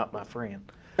becoming not my friend.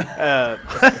 He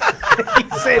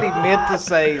said he meant to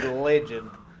say legend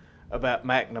about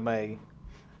McNamee.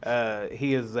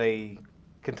 He is a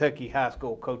Kentucky high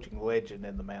school coaching legend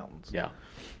in the mountains. yeah.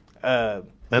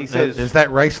 He says Is that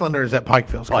Raceland or is that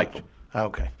Pikeville's coach? Pikeville.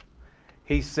 Okay.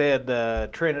 he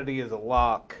said Trinity is a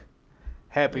lock.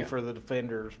 Happy for the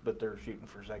defenders, but they're shooting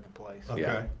for second place.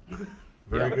 Okay.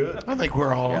 Very good. I think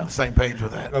we're all on the same page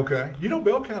with that. Okay.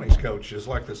 Bell County's coach is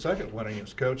like the second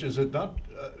winningest coach. Is it not?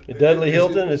 Dudley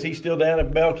Hilton, is he still down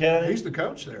at Bell County? He's the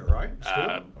coach there, right?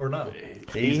 Still? Or not?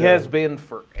 He has been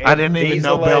forever. I didn't even He's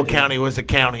know a Bell legend. County was a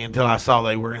county until I saw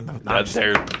they were in the.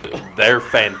 They're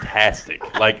fantastic.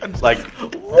 Like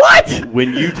What?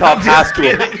 when you talk high school,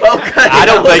 I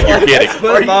don't think you're kidding.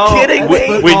 Are you kidding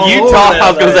me? When you talk, I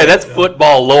was going to say that's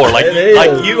football lore. Like It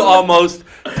is. you almost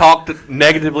talked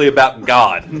negatively about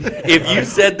God. If you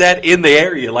said that in the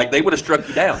area, like they would have struck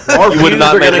you down. Our You would views have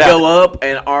not are made going to it out. go up,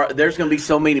 and there's going to be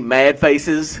so many mad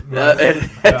faces at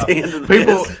the end of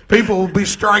this. People will be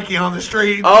striking on the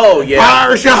street. Oh, yeah.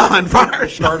 Fire Sean, fire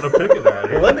Sean. Starting to pick it at Well,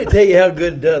 him. let me tell you how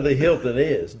good Dudley Hilton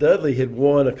is. Dudley had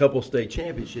won a couple state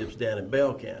championships down in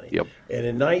Bell County. Yep. And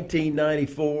in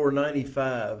 1994,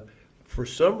 95, for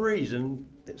some reason,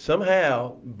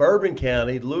 somehow, Bourbon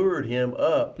County lured him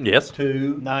up Yes.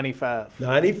 to 95.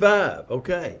 95.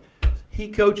 Okay. He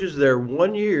coaches there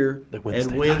 1 year They win and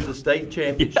state wins title. the state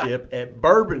championship at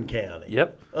Bourbon County.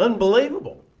 Yep.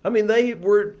 Unbelievable. I mean, they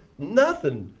were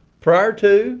nothing prior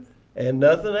to and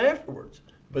nothing afterwards.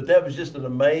 But that was just an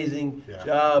amazing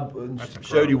job and That's showed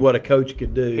incredible. you what a coach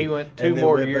could do. He went And 2 then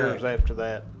more went years back. after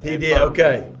that. He at did, Bourbon.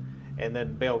 okay. And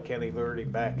then Bell County lured him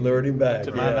back. Lured him back.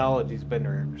 To my yeah. knowledge, he's been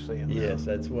there ever since. Yes,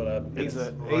 that's what I. He's a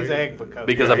heck of a coach.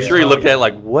 Because I'm Yeah, sure he looked at it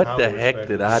like, highly what the heck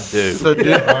respected. did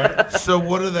I do? So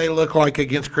what do they look like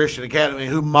against Christian Academy,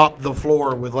 who mopped the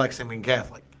floor with Lexington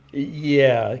Catholic?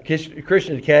 Yeah,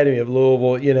 Christian Academy of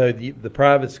Louisville. You know, the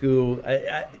private school.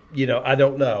 I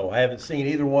don't know. I haven't seen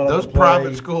either one Those of them private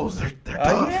play. schools, they're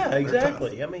tough. Yeah, They're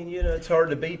exactly. I mean, it's hard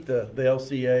to beat the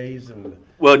LCAs and.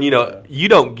 Well, you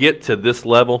don't get to this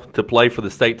level to play for the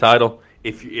state title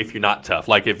if you're not tough.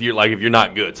 Like if you're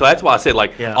not good. So that's why I said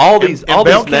all these And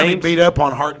Bell these County names. beat up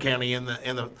on Hart County in the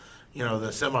the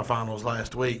semifinals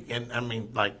last week, and I mean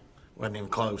wasn't even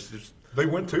close. They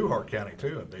went to Hart County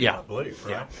too, and Yeah. I believe.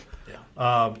 Right?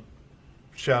 Yeah.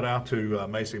 Shout out to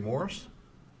Macy Morris,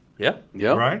 Yeah.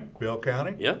 Yep. right? Bell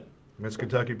County, Yeah. Miss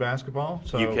Kentucky basketball.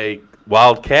 So UK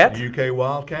Wildcat. UK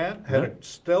Wildcat had a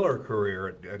stellar career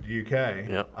at UK.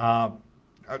 Yep.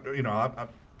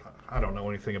 I don't know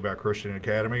anything about Christian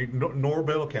Academy nor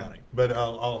Bell County, but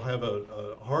I'll have a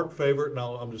heart favorite, and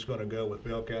I'm just going to go with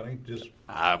Bell County just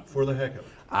for the heck of it.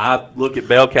 I look at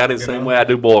Bell County the same way I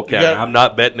do Boyle County. got- I'm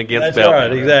not betting against That's Bell right,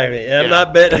 County. exactly. I'm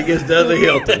not betting against Dudley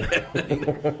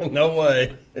Hilton. No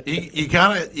way. You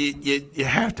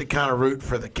have to kind of root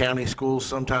for the county schools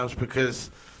sometimes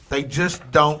because they just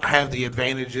don't have the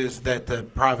advantages that the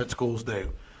private schools do.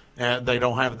 They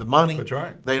don't have the money. That's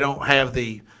right. They don't have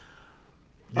the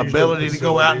Use ability the to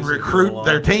go out and facilities that recruit go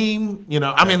their along. team.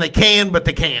 I mean, they can, but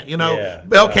they can't. Yeah.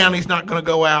 Bell Yeah. County's not going to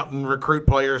go out and recruit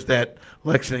players that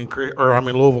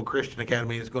Louisville Christian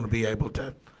Academy is going to be able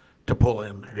to pull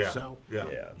in there. Yeah. So,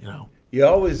 Yeah. You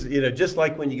always, just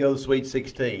like when you go to Sweet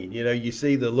 16, you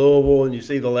see the Louisville and you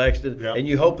see the Lexington, Yep. and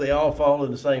you hope they all fall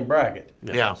in the same bracket.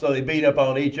 Yeah. So they beat up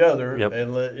on each other Yep.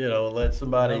 and let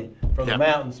somebody from Yep. the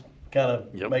mountains kind of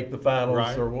Yep. make the finals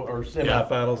Right. or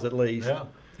semifinals at least. Yeah.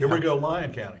 Here we go,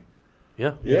 Lyon County.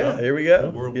 Yeah. Yeah, here we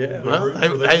go. We're- Yeah. Well, rooting for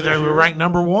them they this were year. ranked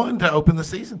number 1 to open the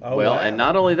season. Oh, Well, wow. and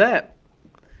not only that,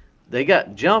 they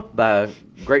got jumped by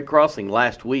Great Crossing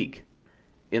last week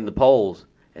in the polls,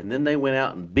 and then they went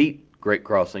out and beat Great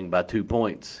Crossing by 2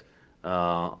 points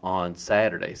on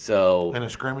Saturday. So In a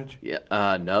scrimmage. yeah,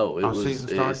 no, it Oh, was season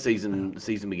start?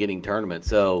 season beginning tournament.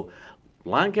 So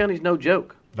Lyon County's no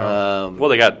joke. Well,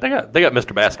 they got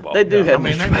Mr. Basketball. They do I have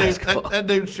mean, Mr. that Basketball. dude, that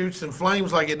dude shoots some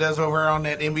flames like it does over on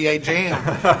that NBA Jam.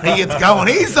 He gets going.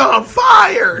 He's on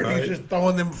fire. Right. He's just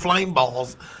throwing them flame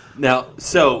balls. Now,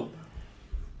 so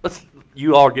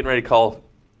you all are getting ready to call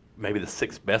maybe the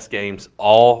 6 best games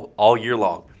all year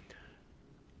long.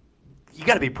 You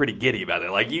got to be pretty giddy about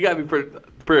it. Like you got to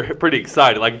be pretty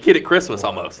excited, like a kid at Christmas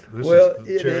almost. This Well, is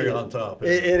the cherry on top.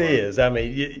 It is. I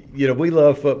mean, we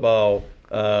love football.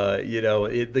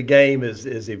 The game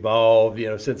is evolved.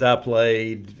 Since I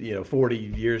played, 40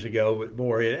 years ago, with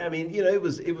more. I mean, it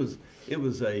was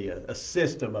a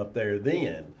system up there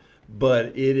then,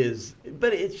 but it's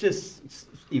just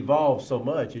evolved so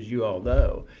much, as you all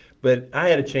know. But I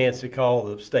had a chance to call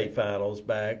the state finals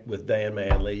back with Dan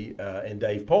Manley and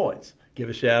Dave Points. Give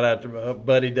a shout out to my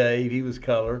buddy Dave. He was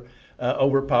color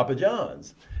over at Papa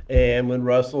John's. And when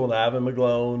Russell and Ivan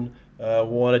McGlone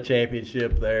won a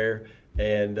championship there.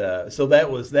 And so that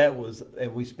was,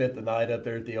 and we spent the night up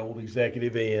there at the old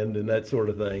executive end and that sort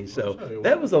of thing. So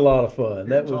that was a lot of fun.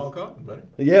 That It's all was, cotton, buddy.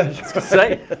 yeah.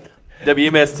 Say,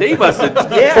 WMST must have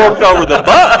Yeah. forked over the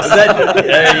bus.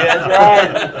 That's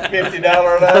right. $50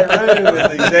 a night room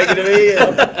with the executive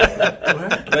end.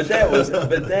 But that was,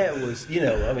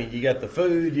 I mean, you got the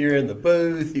food, you're in the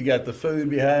booth, you got the food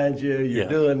behind you, you're Yeah.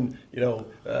 doing,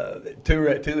 two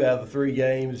out of the 3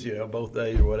 games, both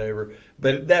days or whatever.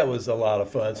 But that was a lot of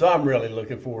fun. So I'm really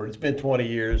looking forward. It's been 20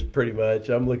 years pretty much.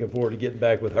 I'm looking forward to getting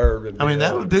back with Herb. And, I mean,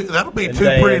 that'll be and 2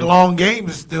 Dan. pretty long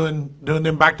games doing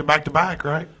them back to back,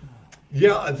 right?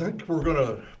 Yeah, I think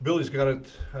Billy's got it.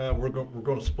 We're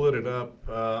going to split it up.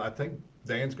 I think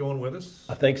Dan's going with us.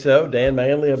 I think so. Dan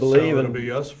Manley, I believe, So it'll and,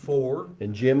 be us 4,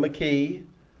 and Jim McKee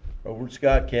over at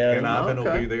Scott County. and Ivan will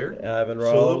Okay. be there. Ivan So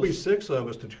there'll be Rawls. 6 of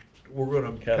us. We're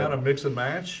going to kind of mix and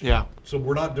match. Yeah. So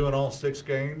we're not doing all 6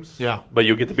 games. Yeah. But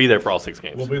you'll get to be there for all 6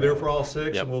 games. We'll be there for all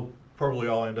 6, Yep. and we'll probably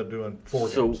all end up doing 4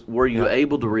 So games. were you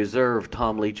able to reserve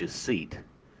Tom Leach's seat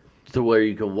to where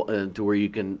you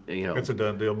can It's a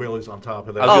done deal. Billy's on top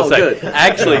of that. I was going to say, good.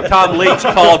 actually, Tom Leach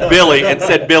called Billy and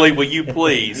said, "Billy, will you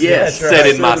please Yes. sit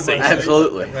in my seat?"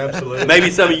 Absolutely. Absolutely. Maybe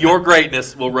some of your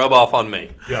greatness will rub off on me.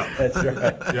 Yeah. That's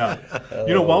right.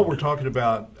 Yeah. While we're talking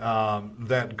about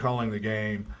that and calling the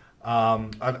game,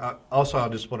 I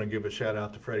just want to give a shout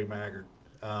out to Freddie Maggard.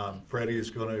 Freddie is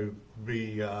going to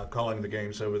be calling the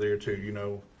games over there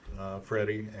too.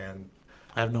 Freddie and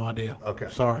I have no idea. Okay.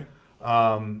 Sorry.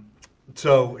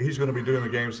 so he's going to be doing the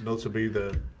games, and this will be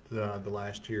the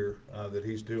last year that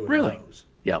he's doing Really? those.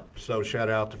 Yep. So shout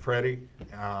out to Freddie,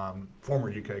 former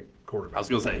UK quarterback. I was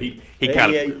going to say he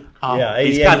kind of Yeah,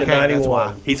 he's 88 kind to of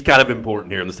 91. he's kind of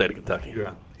important here in the state of Kentucky.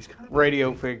 Yeah, he's kind of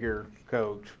Radio figure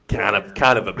coach. Kind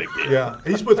of a big deal. yeah.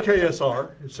 He's with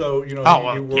KSR, so you know. Oh, he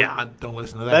well, worked- yeah, I don't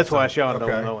listen to that. That's why so- Sean Okay.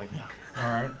 don't know him. All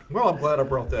right. Well, I'm glad I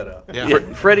brought that up. Yeah.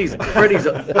 Freddie's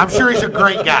I'm sure he's a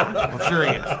great guy. I'm sure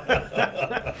he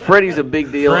is. Freddie's a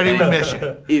big deal. Freddie, we and miss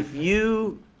you. If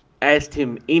you asked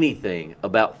him anything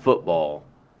about football,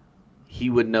 he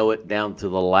would know it down to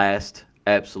the last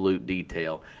absolute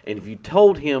detail. And if you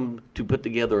told him to put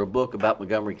together a book about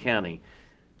Montgomery County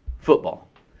football,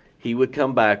 he would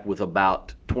come back with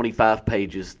about 25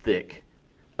 pages thick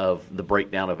of the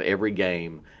breakdown of every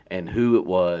game and who it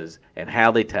was and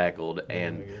how they tackled.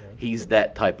 And he's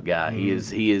that type of guy. He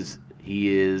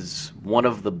is one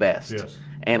of the best Yes.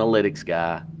 analytics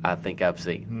guy I think I've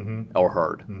seen or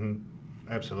heard.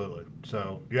 Absolutely.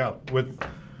 So yeah,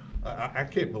 I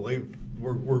can't believe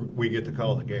we get to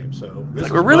call the game. So this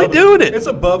is we're really above doing it. It's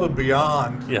above and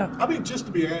beyond. Yeah. I mean, just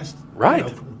to be asked,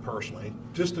 Right. personally,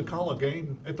 just to call a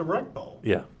game at the Rec Bowl.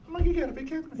 Yeah. I'm like, you got to be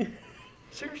kidding me.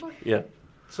 Seriously? Yeah.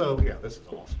 So yeah, this is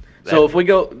awesome. So if we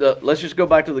go, let's just go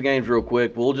back to the games real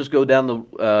quick. We'll just go down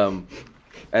the,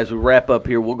 as we wrap up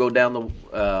here, we'll go down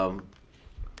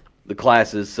the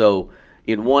classes. So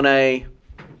in 1A,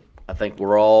 I think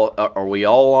are we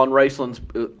all on Raceland's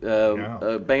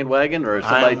bandwagon, or is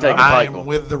somebody taking I Pikeville? am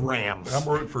with the Rams. I'm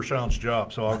rooting for Sean's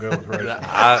job, so I'll go with Ray.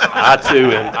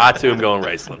 I too am going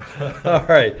Raceland. All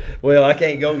right. Well, I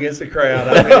can't go against the crowd.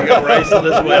 I'm going to go racing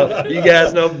as well. You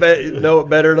guys know it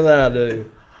better than I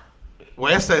do.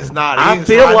 Wes says not. He I is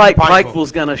feel hiding like Pikeville.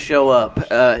 Pikeville's going to show up.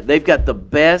 They've got the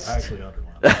best. Actually,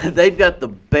 underlined. They've got the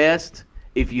best.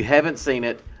 If you haven't seen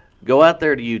it, go out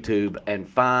there to YouTube and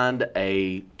find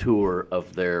a tour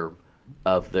of their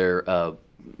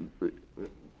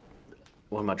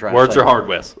what am I trying Words to say? are hard,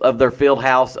 Wes. Of their field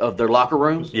house, of their locker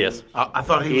rooms. Yes. I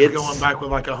thought he was It's- going back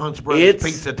with like a Hunt's Brothers it's-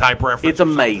 Pizza type reference. It's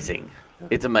amazing.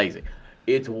 It's amazing.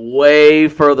 It's way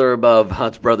further above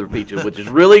Hunt's Brother Pizza, which is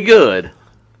really good.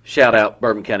 Shout out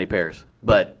Bourbon County Paris.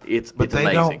 But it's But they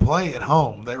amazing. don't play at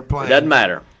home. They're It playing doesn't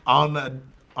matter. on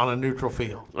a neutral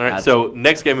field. All right. So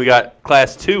next game we got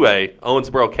Class 2A,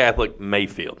 Owensboro Catholic,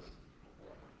 Mayfield.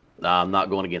 I'm not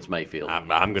going against Mayfield. I'm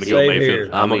going to go Same Mayfield. here.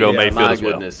 I'm going to go Mayfield my as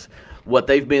well. goodness. What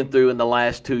they've been through in the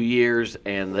last 2 years,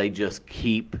 and they just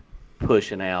keep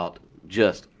pushing out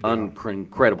just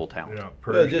incredible talent. Yeah, Well,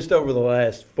 pretty. just over the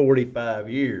last 45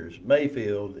 years,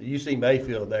 Mayfield, you see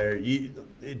Mayfield there, you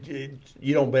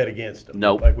don't bet against them.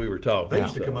 Nope. Like we were talking. They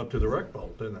used to So. come up to the Rec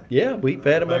Bowl, didn't they? Yeah, we've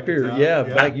had them Back up here. in time, Yeah,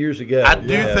 yeah. back years ago. I do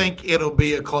Yeah. think it'll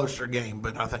be a closer game,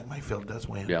 but I think Mayfield does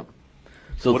win. Yeah.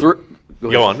 So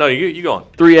Go on. No, you go on.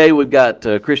 3A, we've got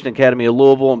Christian Academy of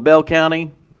Louisville and Bell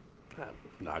County.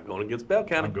 Not going against Bell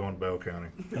County. I'm going Bell County.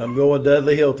 I'm going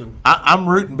Dudley Hilton. I'm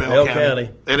rooting Bell Bell County. County.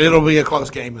 And it'll be a close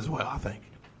game as well, I think.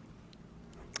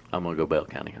 I'm going to go Bell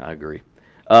County. I agree.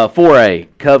 4A,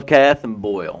 Covcath and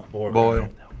Boyle. Boyle.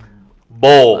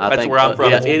 Bowl. I That's think, where I'm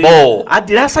from. yeah, It's it is. Bowl.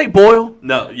 Did I say Boyle?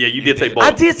 No, yeah, you did say Bowl.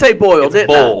 I did say Boyle, It's didn't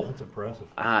Bowl. That's impressive.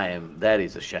 That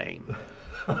is a shame.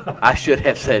 I should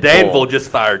have said Danville Boyle. just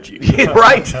fired you.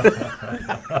 Right.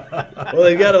 Well,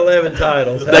 they've got 11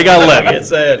 titles. They got 11. It's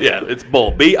that. Yeah, it's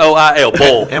Bowl. B-O-I-L.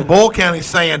 Bowl. And Bull County's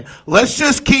saying, let's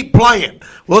just keep playing.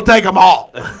 We'll take them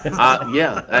all.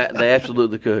 They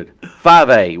absolutely could.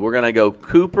 5A, we're going to go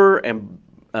Cooper and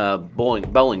Bowling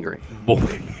Green.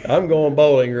 I'm going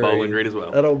Bowling Green. Bowling Green as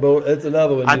well. That's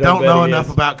another one. I you don't bet know against.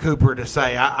 enough about Cooper to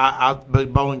say.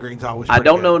 But Bowling Green's always I pretty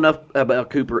don't good. know enough about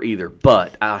Cooper either,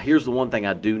 but here's the one thing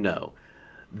I do know.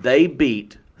 They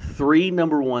beat 3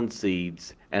 number 1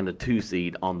 seeds and a 2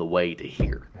 seed on the way to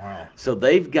here. Wow. So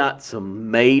they've got some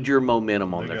major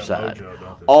momentum on They their got side. mojo,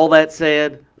 don't they? All that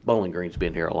said, Bowling Green's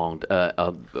been here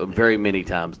very many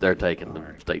times. They're taking the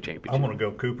state championship. I'm going to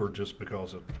go Cooper just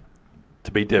because of.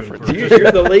 To be different.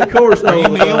 You're the lead course Are you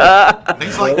now.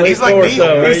 Neil? He's like Course, Neil.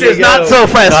 though. He There says, you not go. so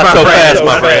fast, Not my so friend. fast,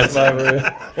 my friends. my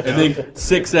friend. And then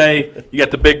 6A, you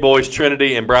got the big boys,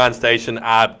 Trinity and Bryan Station.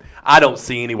 I don't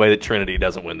see any way that Trinity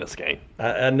doesn't win this game.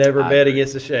 I never bet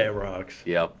against the Shamrocks.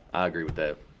 Yep, I agree with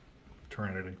that.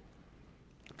 Trinity.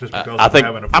 Just because I think-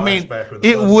 having a I mean, flashback with the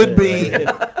it bus would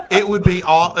set. be,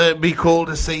 it'd be cool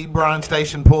to see Bryan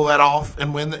Station pull that off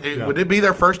and win. Yeah. Would it be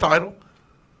their first title?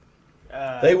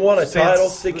 They won a Since title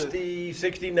the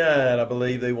 69, I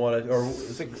believe they won it. Or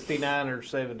 69 or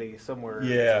 70, somewhere.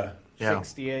 yeah,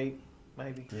 68,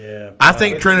 maybe. yeah. I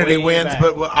think It's Trinity way wins, back.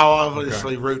 but I'll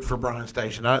obviously root for Bryan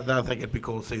Station. I think it'd be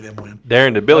cool to see them win.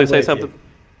 Darren, did Billy I'm say with something? you.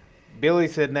 Billy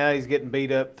said now he's getting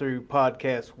beat up through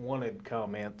podcast wanted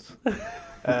comments.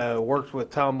 Worked with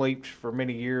Tom Leach for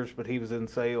many years, but he was in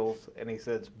sales, and he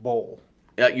says bull.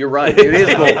 Yeah, you're right. It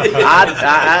is bull.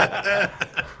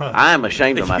 I am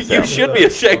ashamed of myself. You should be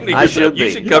ashamed of I yourself. should You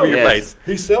be. should cover your Yes. face.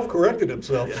 He self-corrected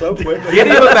himself so quickly. Get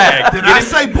him a bag. Did I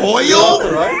say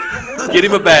boil? Right? Get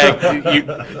him a bag. You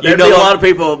There'd know be a lot of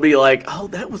people will be like, "Oh,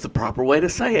 that was the proper way to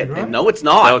say it." And no, it's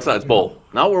not. No, it's not. It's bull.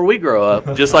 Not where we grow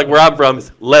up. Just like where I'm from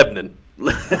is Lebanon.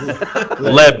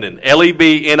 Lebanon.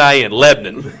 Lebnin.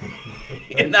 Lebanon.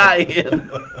 N-I-N.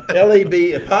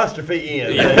 LEB apostrophe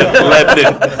N.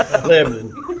 Lebanon.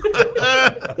 Lebanon.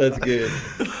 That's good.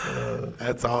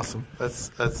 That's awesome.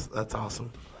 That's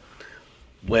awesome.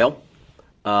 Well,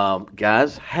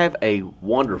 guys, have a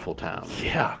wonderful time.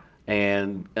 Yeah.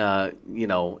 And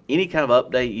any kind of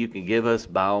update you can give us,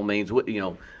 by all means.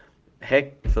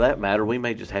 Heck, for that matter, we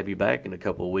may just have you back in a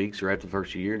couple of weeks or after the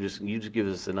first year. You just give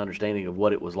us an understanding of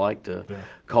what it was like to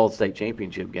call state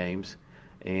championship games.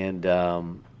 And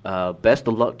best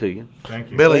of luck to you. Thank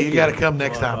you. Billy, you got to come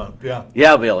next time. Yeah.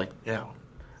 Yeah, Billy. Yeah.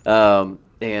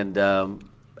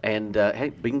 Hey,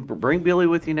 bring Billy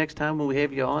with you next time when we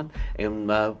have you on, and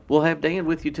we'll have Dan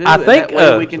with you too. I and think, that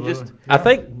way we can just. I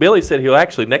think Billy said he'll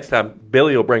actually next time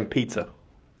Billy will bring pizza.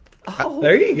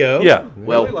 There you go. Yeah.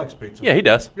 Well, He likes pizza. Yeah, he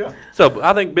does. Yeah. So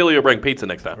I think Billy will bring pizza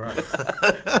next time. Right.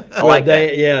 I like Dan,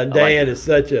 that. yeah, I like Dan that. is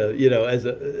such a as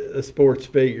a sports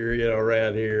figure,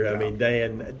 around here. I mean,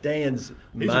 Dan's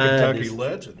He's a mind Kentucky is,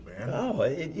 legend, man. oh,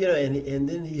 and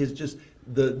then he is just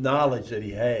the knowledge that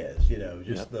he has,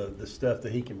 just the stuff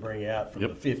that he can bring out from the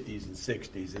 50s and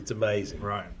 60s. It's amazing.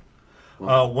 Right.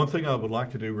 One thing I would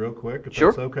like to do real quick, if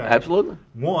Sure. that's okay. Absolutely.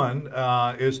 One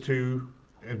is to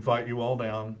invite you all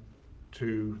down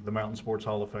to the Mountain Sports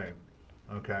Hall of Fame,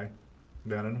 okay,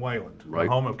 down in Wayland, Right. the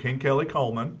home of King Kelly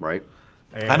Coleman. Right.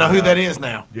 And, I know who that is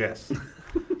now. Yes.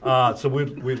 So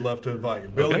we'd love to invite you.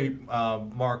 Billy,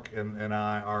 Mark, and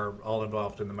I are all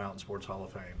involved in the Mountain Sports Hall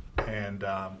of Fame, and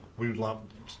we would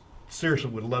seriously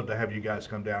would love to have you guys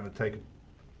come down and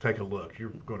take a look.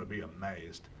 You're going to be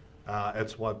amazed.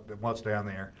 It's what's down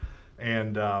there,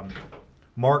 and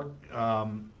Mark,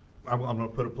 I'm going to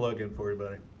put a plug in for you,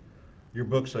 buddy. Your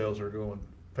book sales are going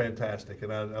fantastic,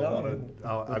 and I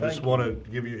just want to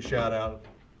give you a shout out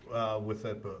with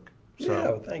that book. So, Yeah,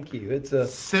 well, thank you. It's a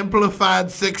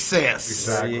Simplified success.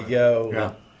 Exactly. there you go.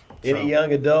 Yeah. Any So-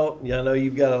 young adult, I know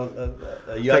you've got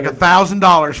a young. Take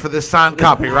 $1,000 for this signed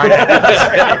copy, right?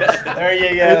 There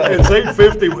you go. It's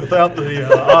 $850 without the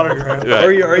autograph. Yeah.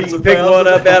 Or you can pick one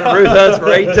up out of Ruth Hunt's for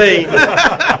 18.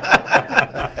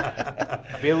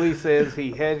 Billy says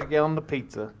he has you on the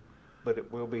pizza, but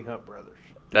it will be Hunt Brothers.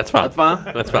 That's fine. That's fine.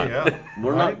 That's fine. Yeah.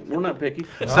 We're not picky.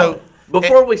 So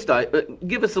Before we start,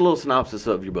 give us a little synopsis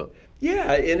of your book.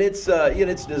 Yeah, and it's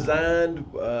it's designed.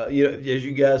 As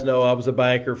you guys know, I was a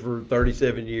banker for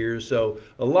 37 years, so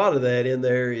a lot of that in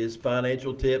there is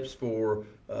financial tips for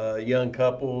young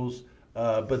couples,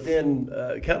 but then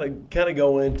kind of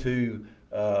go into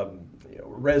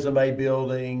resume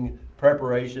building,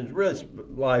 preparations, really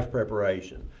life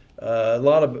preparation. A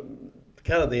lot of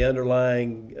kind of the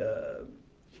underlying.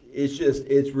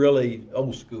 It's really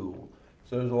old school.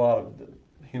 So there's a lot of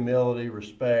humility,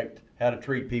 respect, how to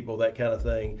treat people, that kind of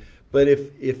thing. But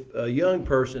if a young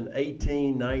person,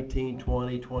 18, 19,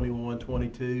 20, 21,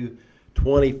 22,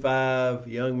 25,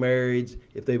 young marrieds,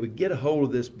 if they would get a hold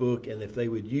of this book and if they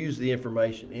would use the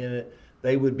information in it,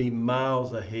 they would be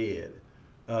miles ahead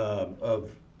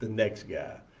of the next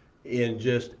guy in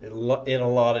a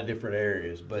lot of different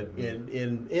areas. But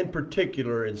in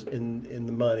particular in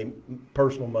the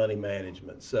personal money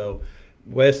management. So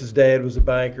Wes's dad was a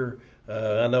banker.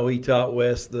 I know he taught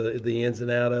Wes the ins and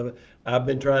out of it. I've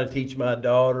been trying to teach my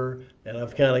daughter, and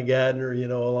I've kind of guided her,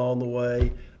 along the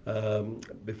way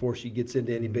before she gets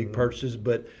into any big purchases.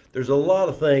 But there's a lot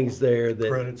of things there that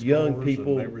Credit young scores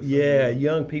people, and everything.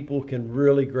 young people can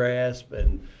really grasp,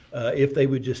 and if they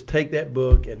would just take that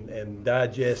book and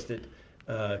digest it,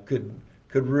 could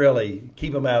could really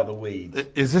keep them out of the weeds.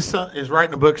 Is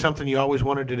writing a book something you always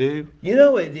wanted to do?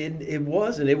 It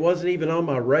wasn't. It wasn't even on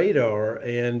my radar.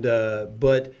 And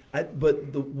but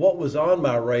what was on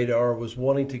my radar was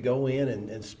wanting to go in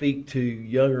and speak to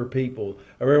younger people.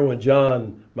 I remember when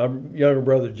John, my younger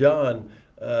brother John,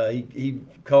 he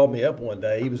called me up one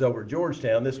day. He was over at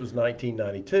Georgetown. This was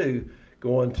 1992,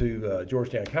 going to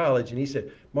Georgetown College, and he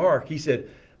said, "Mark," he said,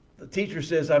 "the teacher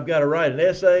says I've got to write an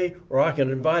essay, or I can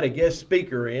invite a guest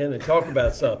speaker in and talk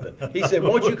about something." He said,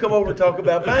 "Won't you come over and talk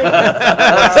about banking?"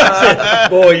 I said,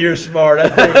 "Boy, you're smart. I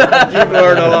think you've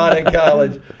learned a lot in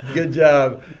college. Good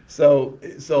job." So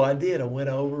I did. I went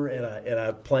over and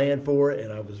I planned for it,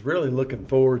 and I was really looking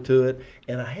forward to it.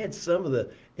 And I had some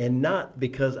of and not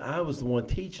because I was the one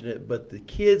teaching it, but the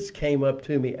kids came up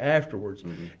to me afterwards,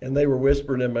 and they were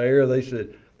whispering in my ear. They said,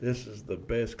 "This is the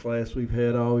best class we've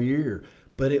had all year."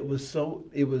 But it was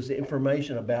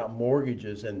information about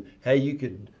mortgages and how you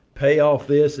could pay off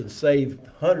this and save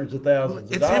hundreds of thousands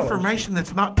of dollars. It's information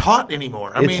that's not taught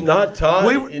anymore. I mean, not taught.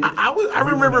 I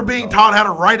remember being taught how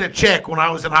to write a check when I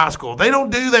was in high school. They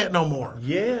don't do that no more.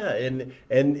 Yeah, and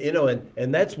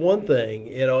that's one thing,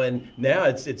 and now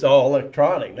it's all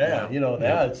electronic now.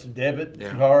 Now it's debit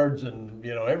cards and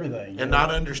everything. And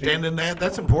not understanding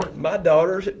that's important. My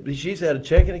daughter, she's had a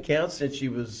checking account since she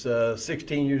was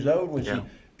 16 years old. When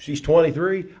she's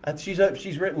 23,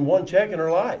 she's written one check in her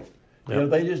life.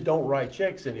 They just don't write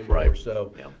checks anymore. Right.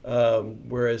 So,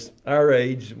 whereas our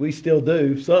age, we still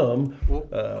do some.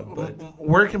 But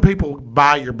where can people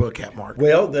buy your book at, Mark?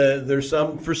 Well, there's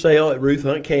some for sale at Ruth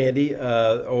Hunt Candy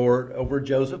or over at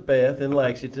Joseph Beth in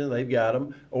Lexington. They've got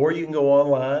them. Or you can go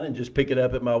online and just pick it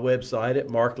up at my website at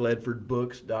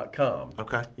markledfordbooks.com.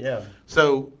 Okay. Yeah.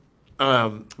 So.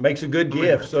 Makes a good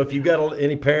gift. So if you've got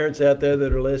any parents out there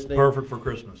that are listening. Perfect for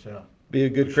Christmas, yeah. Be a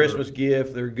good Christmas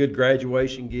gift. They're good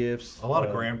graduation gifts. A lot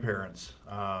of grandparents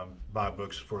buy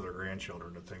books for their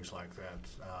grandchildren and things like that.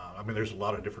 There's a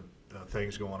lot of different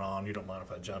things going on. You don't mind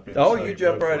if I jump in? Oh, you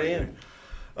jump right in.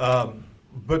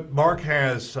 But Mark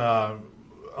has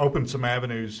opened some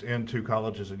avenues into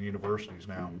colleges and universities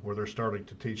now where they're starting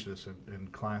to teach this in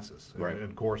classes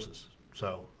and courses.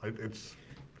 So it's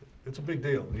a big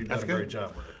deal. You've done a great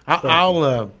job with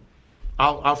it.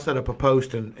 I'll set up a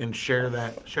post and share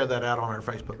that out on our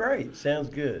Facebook. Great, sounds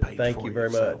good. Thank you very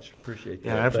much. Appreciate that.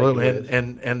 Yeah, absolutely.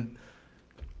 And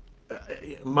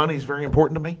money's very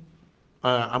important to me.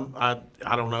 I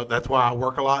don't know. That's why I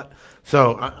work a lot.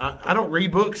 So I don't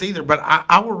read books either, but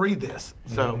I will read this.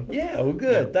 So yeah, well,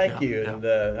 good. Thank you, and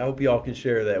I hope you all can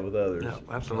share that with others. Yeah,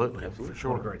 absolutely, for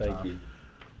sure. Thank you.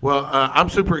 Well, I'm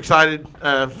super excited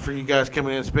for you guys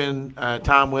coming in and spend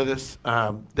time with us.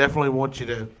 Definitely want you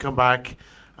to come back.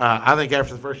 I think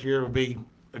after the first year it would be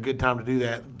a good time to do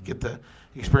that, get the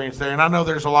experience there. And I know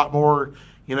there's a lot more.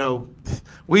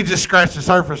 We just scratched the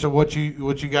surface of what you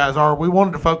guys are. We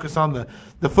wanted to focus on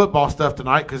the football stuff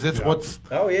tonight because it's what's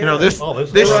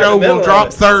this show will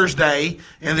drop Thursday,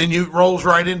 and then it rolls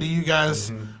right into you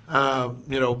guys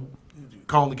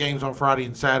calling the games on Friday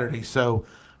and Saturday. So.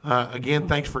 Again,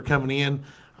 thanks for coming in.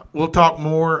 We'll talk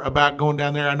more about going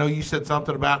down there. I know you said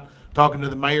something about talking to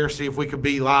the mayor, see if we could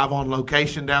be live on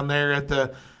location down there at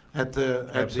the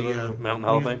Mountain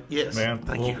Hall of Fame. Yes,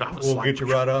 thank you. We'll get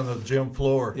you right on the gym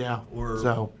floor. Yeah.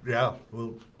 We'll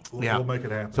make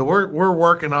it happen. So we're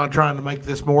working on trying to make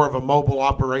this more of a mobile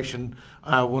operation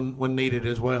when needed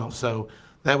as well. So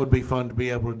that would be fun to be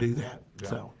able to do that. Yeah.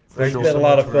 So. It's been a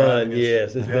lot of fun.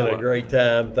 Yes, it's been a great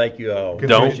time. Thank you all.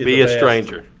 Don't be a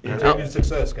stranger. Continued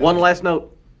success, guys. One last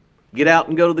note. Get out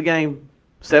and go to the game.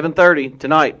 7:30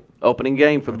 tonight. Opening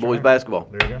game for the boys basketball.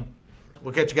 There you go.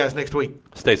 We'll catch you guys next week.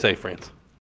 Stay safe, friends.